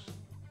prongs,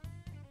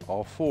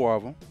 all 4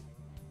 of them,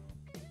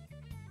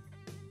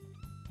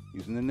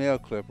 using the nail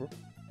clipper,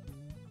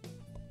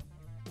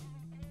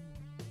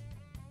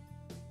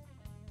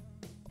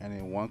 and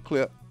in one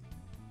clip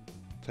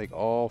take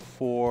all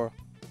 4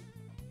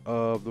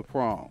 of the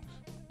prongs,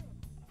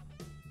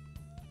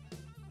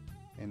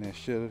 and it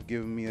should have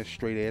given me a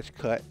straight edge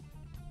cut,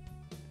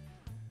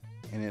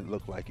 and it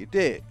looked like it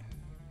did.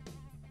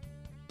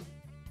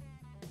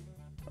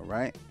 All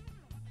right,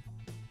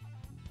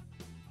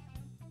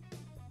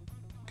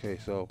 okay,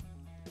 so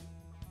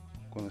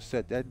I'm going to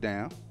set that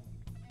down.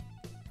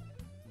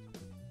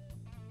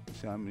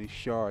 See how many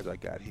shards I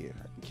got here.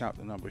 I can count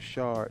the number of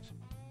shards.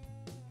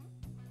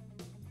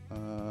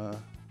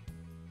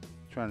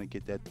 Trying to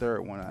get that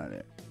third one out of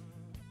there.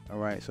 All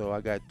right, so I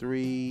got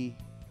 3.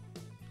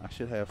 I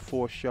should have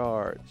 4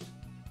 shards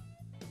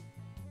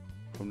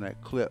from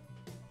that clip.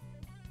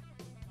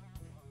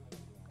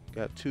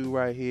 Got 2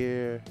 right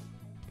here.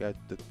 Got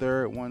the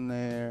 3rd one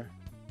there.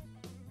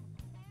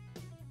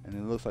 And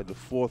it looks like the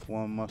 4th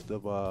one must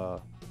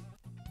have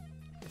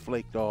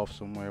flaked off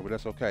somewhere, but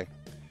that's okay.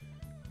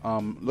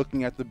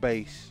 Looking at the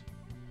base,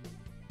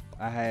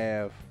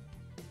 I've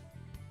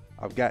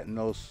gotten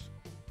those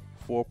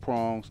 4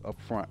 prongs up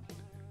front,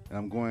 and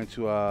I'm going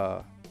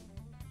to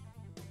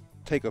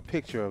take a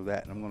picture of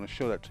that, and I'm going to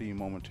show that to you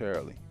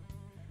momentarily.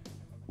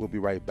 We'll be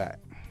right back.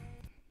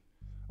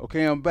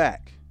 Okay, I'm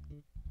back.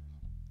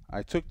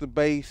 I took the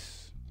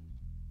base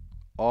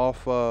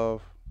off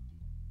of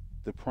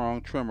the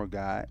prong trimmer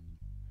guide,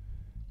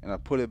 and I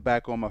put it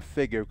back on my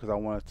figure because I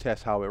want to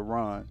test how it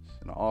runs,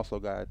 and I also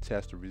got to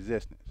test the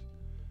resistance.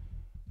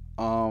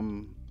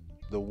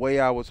 The way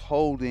I was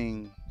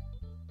holding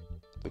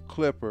the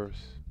clippers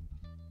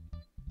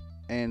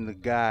and the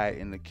guide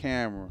in the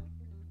camera,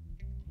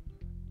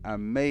 I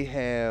may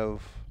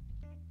have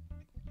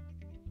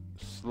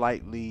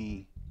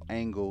slightly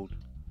angled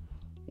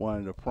one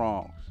of the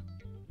prongs.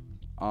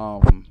 I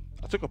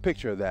took a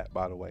picture of that,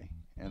 by the way,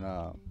 and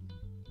I'll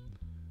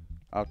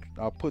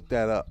put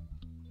that up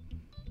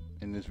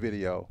in this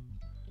video.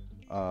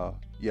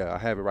 Yeah, I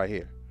have it right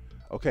here.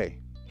 Okay,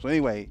 so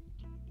anyway,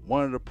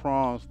 one of the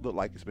prongs look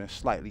like it's been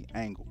slightly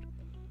angled,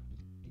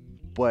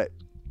 but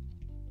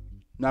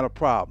not a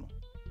problem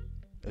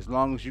as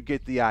long as you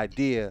get the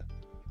idea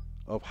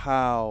of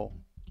how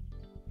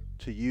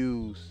to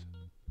use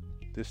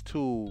this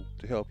tool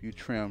to help you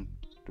trim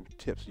the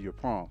tips of your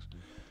prongs.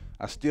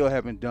 I still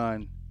haven't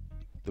done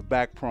the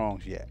back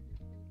prongs yet,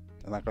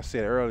 and like I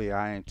said earlier,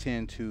 I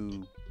intend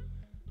to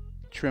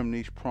trim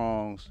these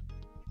prongs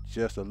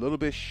just a little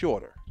bit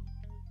shorter.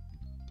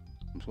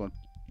 I'm just going to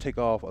take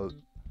off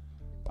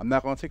I'm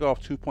not going to take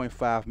off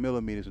 2.5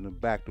 millimeters in the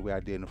back the way I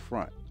did in the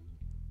front.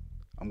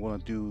 I'm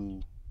going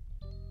to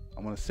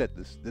set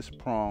these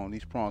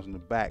prongs in the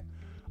back.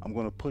 I'm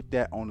going to put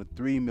that on the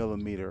 3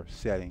 millimeter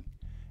setting,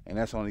 and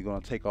that's only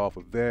going to take off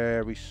a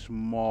very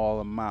small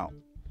amount,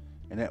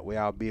 and that way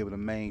I'll be able to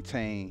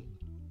maintain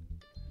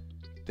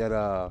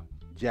that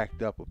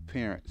jacked up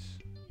appearance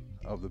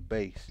of the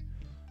base.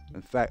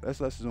 In fact, let's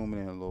zoom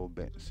in a little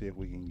bit and see if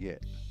we can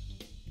get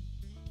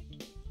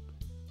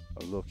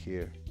a look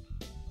here.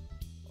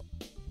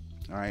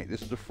 All right,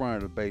 this is the front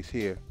of the base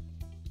here.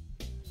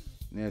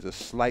 And there's a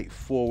slight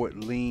forward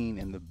lean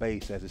in the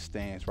base as it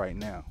stands right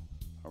now.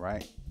 All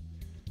right.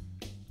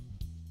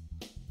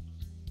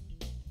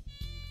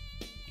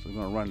 So we're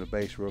gonna run the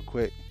base real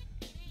quick.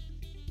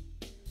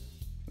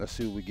 Let's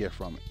see what we get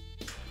from it.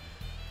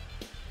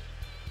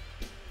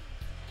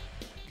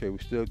 Okay, we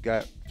still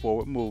got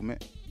forward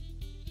movement.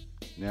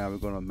 Now we're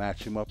gonna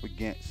match him up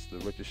against the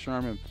Richard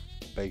Sherman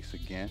base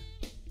again.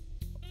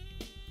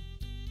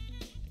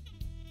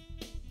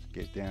 Let's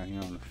get down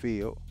here on the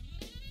field.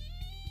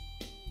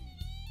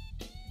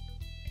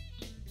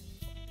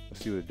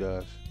 Let's see what it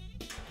does.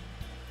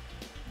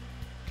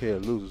 Okay,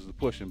 it loses the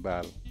pushing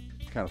battle.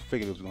 Kind of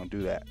figured it was gonna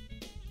do that.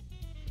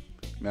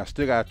 Now I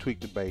still gotta tweak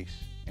the base,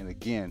 and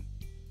again,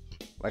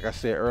 like I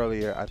said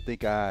earlier, I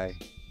think I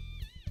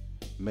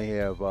may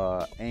have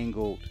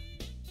angled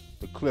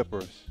the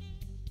clippers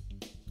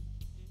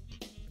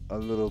a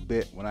little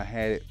bit when I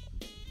had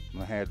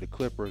the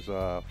clippers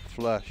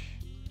flush.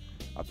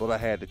 I thought I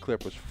had the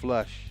clippers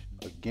flush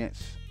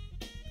against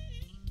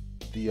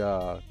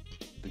the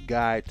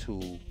guide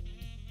tool,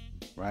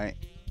 right?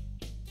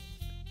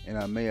 And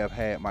I may have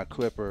had my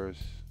clippers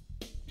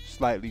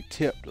slightly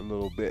tipped a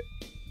little bit,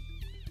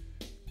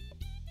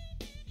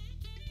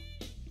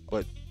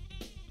 but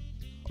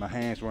my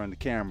hands were in the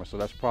camera, so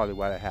that's probably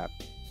why that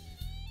happened.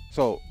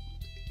 So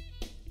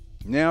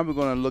now we're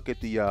going to look at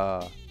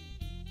the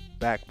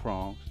back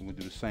prongs, and we'll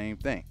do the same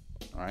thing.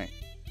 All right,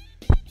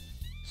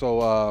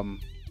 so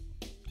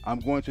I'm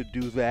going to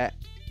do that,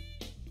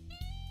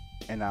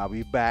 and I'll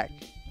be back,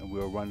 and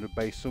we'll run the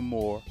base some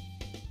more,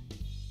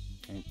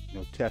 and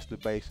test the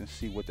base and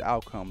see what the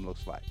outcome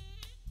looks like.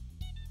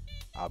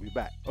 I'll be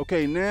back.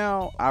 Okay,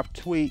 now I've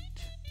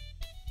tweaked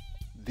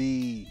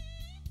the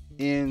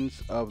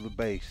ends of the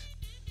base.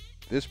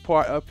 This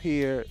part up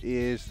here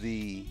is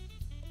the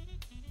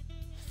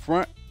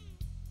front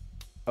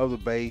of the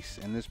base,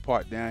 and this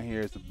part down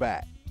here is the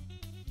back.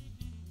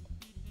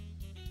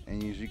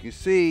 And as you can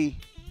see,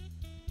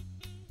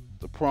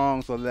 the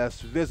prongs are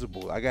less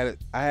visible. I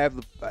have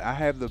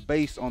the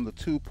base on the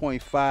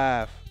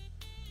 2.5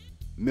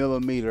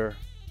 millimeter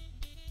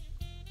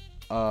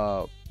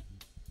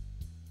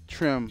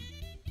trim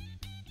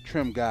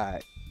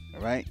guide.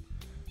 All right,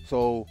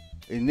 so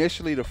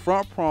initially the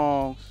front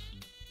prongs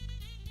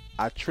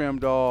I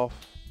trimmed off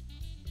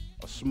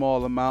a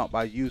small amount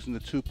by using the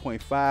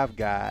 2.5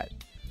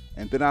 guide,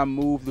 and then I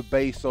moved the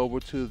base over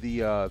to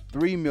the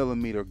 3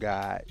 millimeter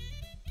guide.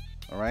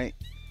 All right,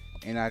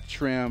 and I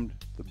trimmed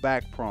the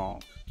back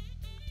prongs.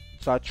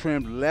 So I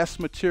trimmed less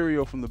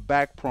material from the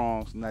back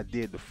prongs than I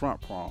did the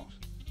front prongs.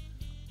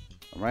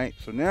 All right,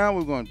 so now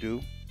we're going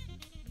to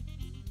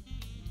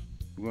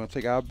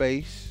take our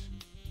base,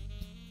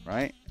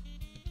 right?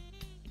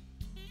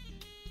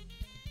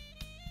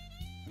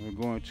 We're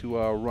going to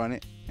run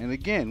it. And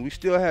again, we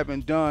still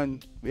haven't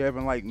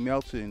like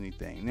melted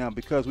anything. Now,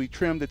 because we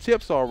trimmed the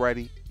tips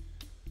already,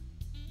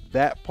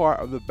 that part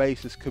of the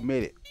base is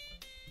committed.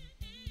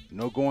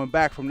 No going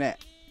back from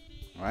that,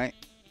 all right?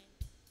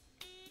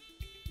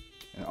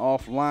 And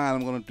offline,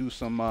 I'm gonna do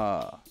some,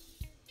 I'm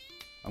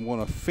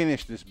gonna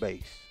finish this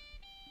base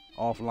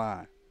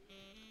offline.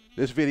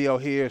 This video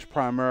here is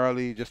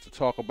primarily just to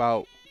talk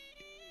about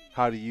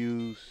how to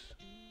use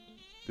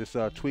this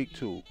tweak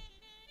tool,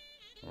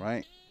 all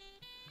right?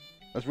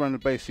 Let's run the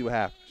base, see what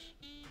happens.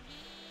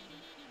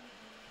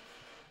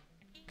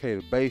 Okay,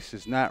 the base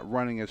is not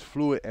running as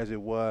fluid as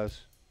it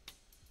was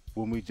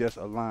when we just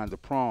aligned the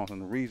prongs.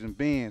 And the reason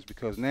being is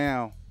because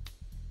now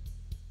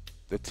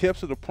the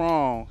tips of the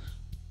prongs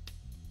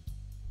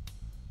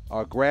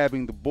are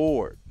grabbing the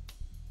board,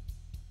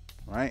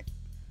 right?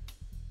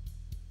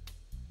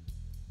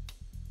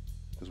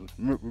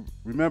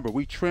 Remember,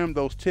 we trimmed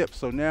those tips,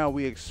 so now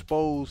we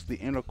expose the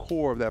inner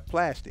core of that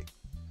plastic.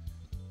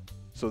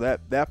 So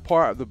that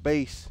part of the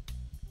base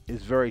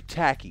is very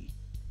tacky.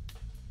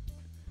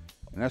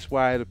 And that's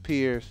why it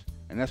appears,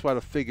 and that's why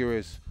the figure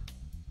is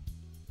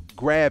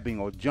grabbing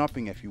or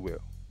jumping, if you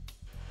will.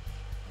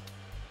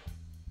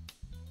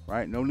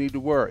 Right? No need to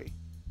worry.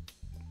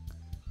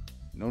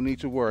 No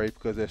need to worry,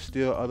 because there's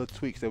still other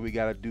tweaks that we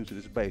got to do to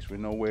this base. We're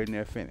nowhere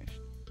near finished.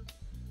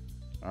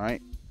 All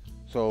right?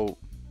 So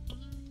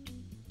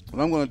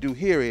what I'm going to do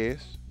here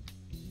is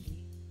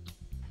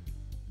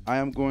I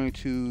am going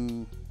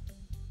to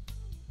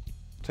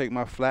take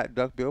my flat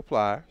duckbill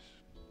pliers,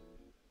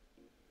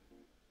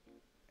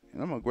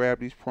 and I'm going to grab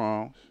these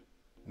prongs,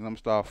 and I'm going to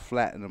start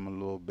flattening them a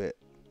little bit.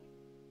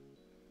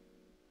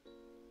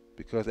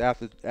 Because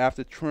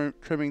after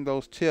trimming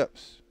those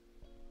tips,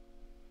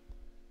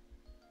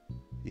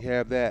 you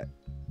have that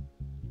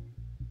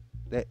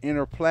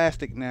inner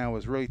plastic now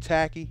is really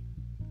tacky.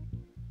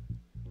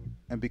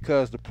 And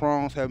because the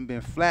prongs haven't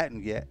been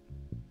flattened yet,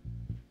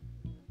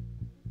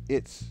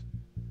 it's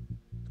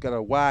got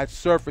a wide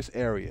surface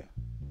area,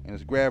 and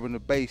it's grabbing the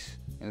base,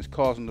 and it's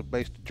causing the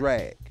base to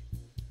drag.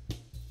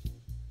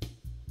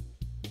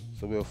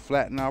 So we'll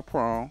flatten our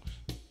prongs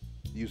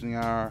using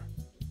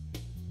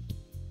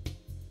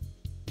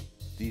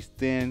these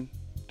thin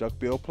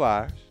duckbill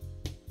pliers.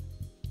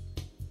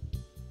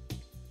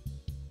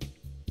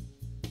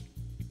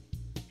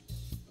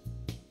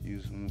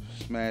 Use them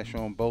to smash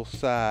on both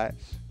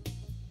sides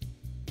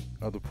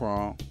of the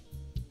prong.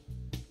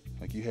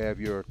 Like you have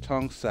your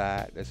tongue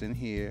side that's in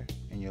here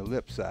and your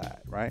lip side,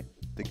 right?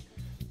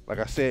 Like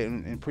I said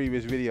in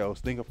previous videos,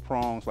 think of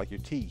prongs like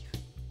your teeth.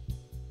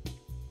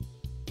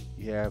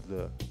 You have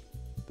the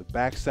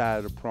back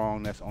side of the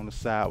prong that's on the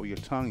side where your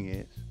tongue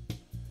is,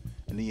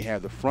 and then you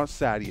have the front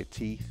side of your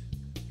teeth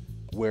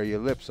where your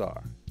lips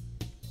are.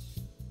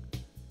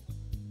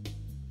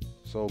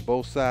 So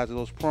both sides of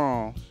those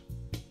prongs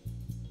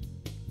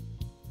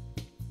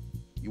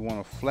you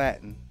want to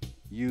flatten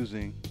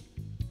using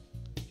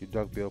your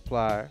duckbill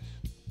pliers.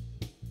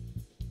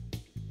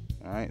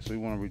 All right, so you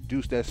want to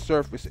reduce that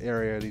surface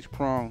area of these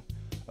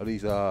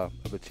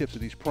the tips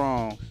of these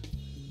prongs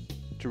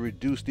to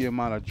reduce the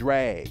amount of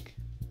drag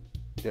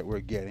that we're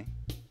getting.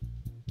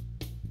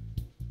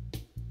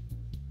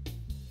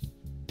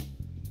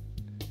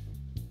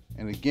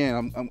 And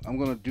again, I'm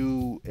going to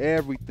do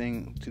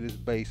everything to this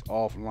base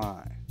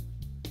offline.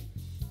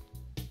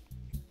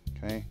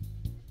 Okay.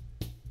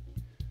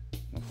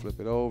 I'll flip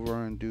it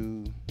over and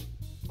do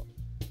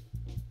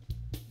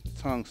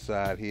the tongue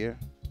side here.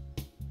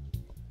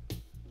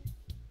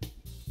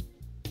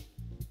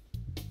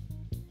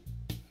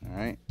 All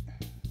right.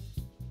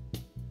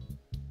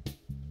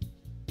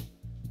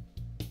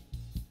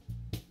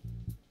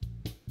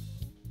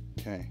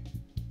 Okay.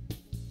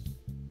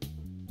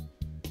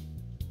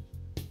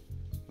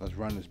 Let's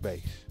run this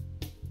base.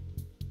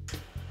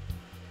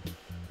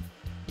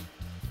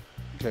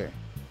 Okay.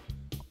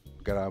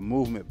 Got our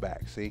movement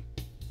back, see?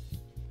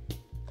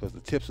 Because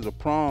the tips of the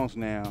prongs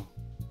now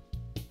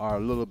are a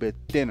little bit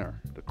thinner.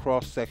 The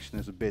cross section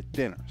is a bit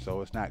thinner,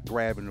 so it's not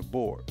grabbing the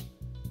board.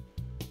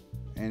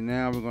 And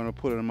now we're going to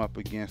put them up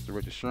against the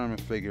Richard Sherman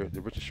figure,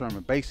 the Richard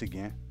Sherman base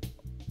again.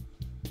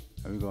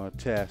 And we're going to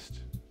test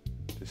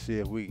to see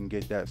if we can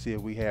get that, see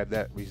if we have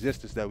that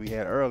resistance that we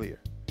had earlier.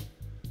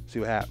 See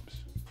what happens.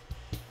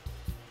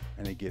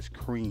 And it gets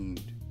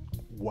creamed.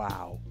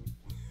 Wow.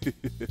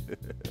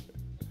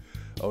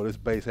 Oh, this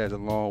base has a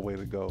long way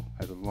to go.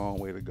 Has a long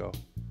way to go.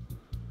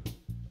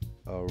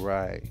 All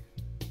right.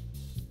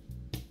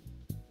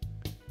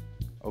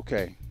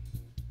 Okay.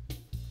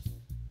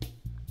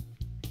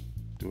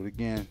 Do it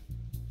again.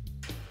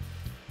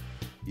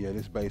 Yeah,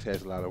 this base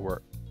has a lot of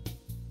work.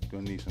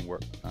 Gonna need some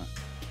work. Huh?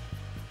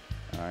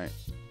 All right.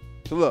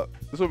 So look,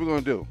 this is what we're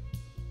gonna do.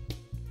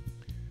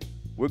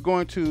 We're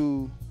going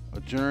to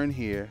adjourn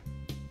here,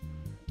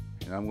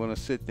 and I'm gonna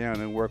sit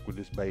down and work with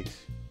this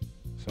base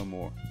some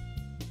more.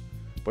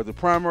 But the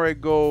primary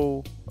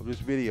goal of this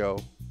video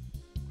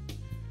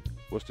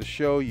was to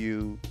show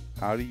you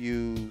how to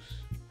use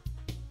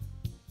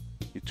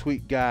your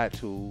tweak guide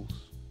tools,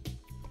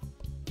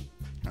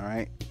 all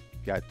right,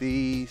 Got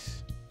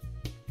these.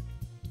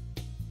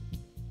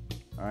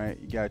 All right,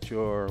 you got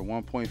your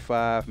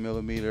 1.5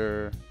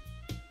 millimeter,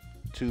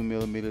 2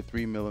 millimeter,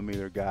 3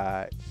 millimeter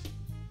guides,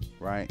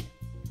 right?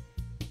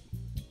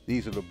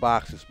 These are the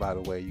boxes, by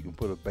the way. You can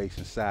put a base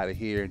inside of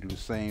here and do the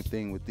same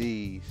thing with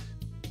these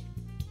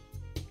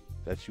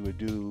that you would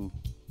do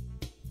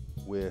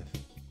with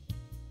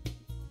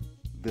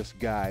this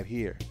guide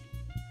here.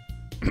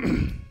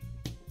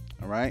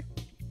 All right.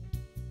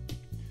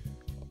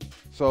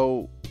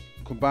 So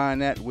combine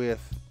that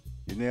with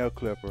your nail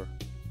clipper,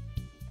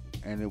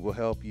 and it will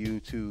help you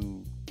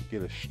to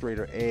get a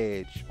straighter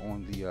edge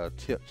on the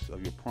tips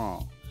of your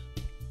prongs.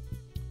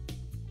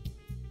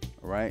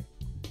 All right.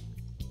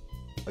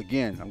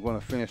 Again, I'm going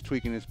to finish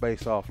tweaking this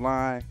base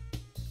offline,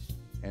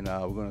 and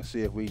we're going to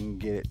see if we can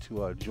get it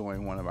to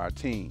join one of our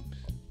teams.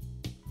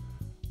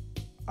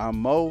 I'm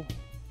Mo.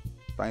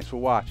 Thanks for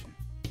watching.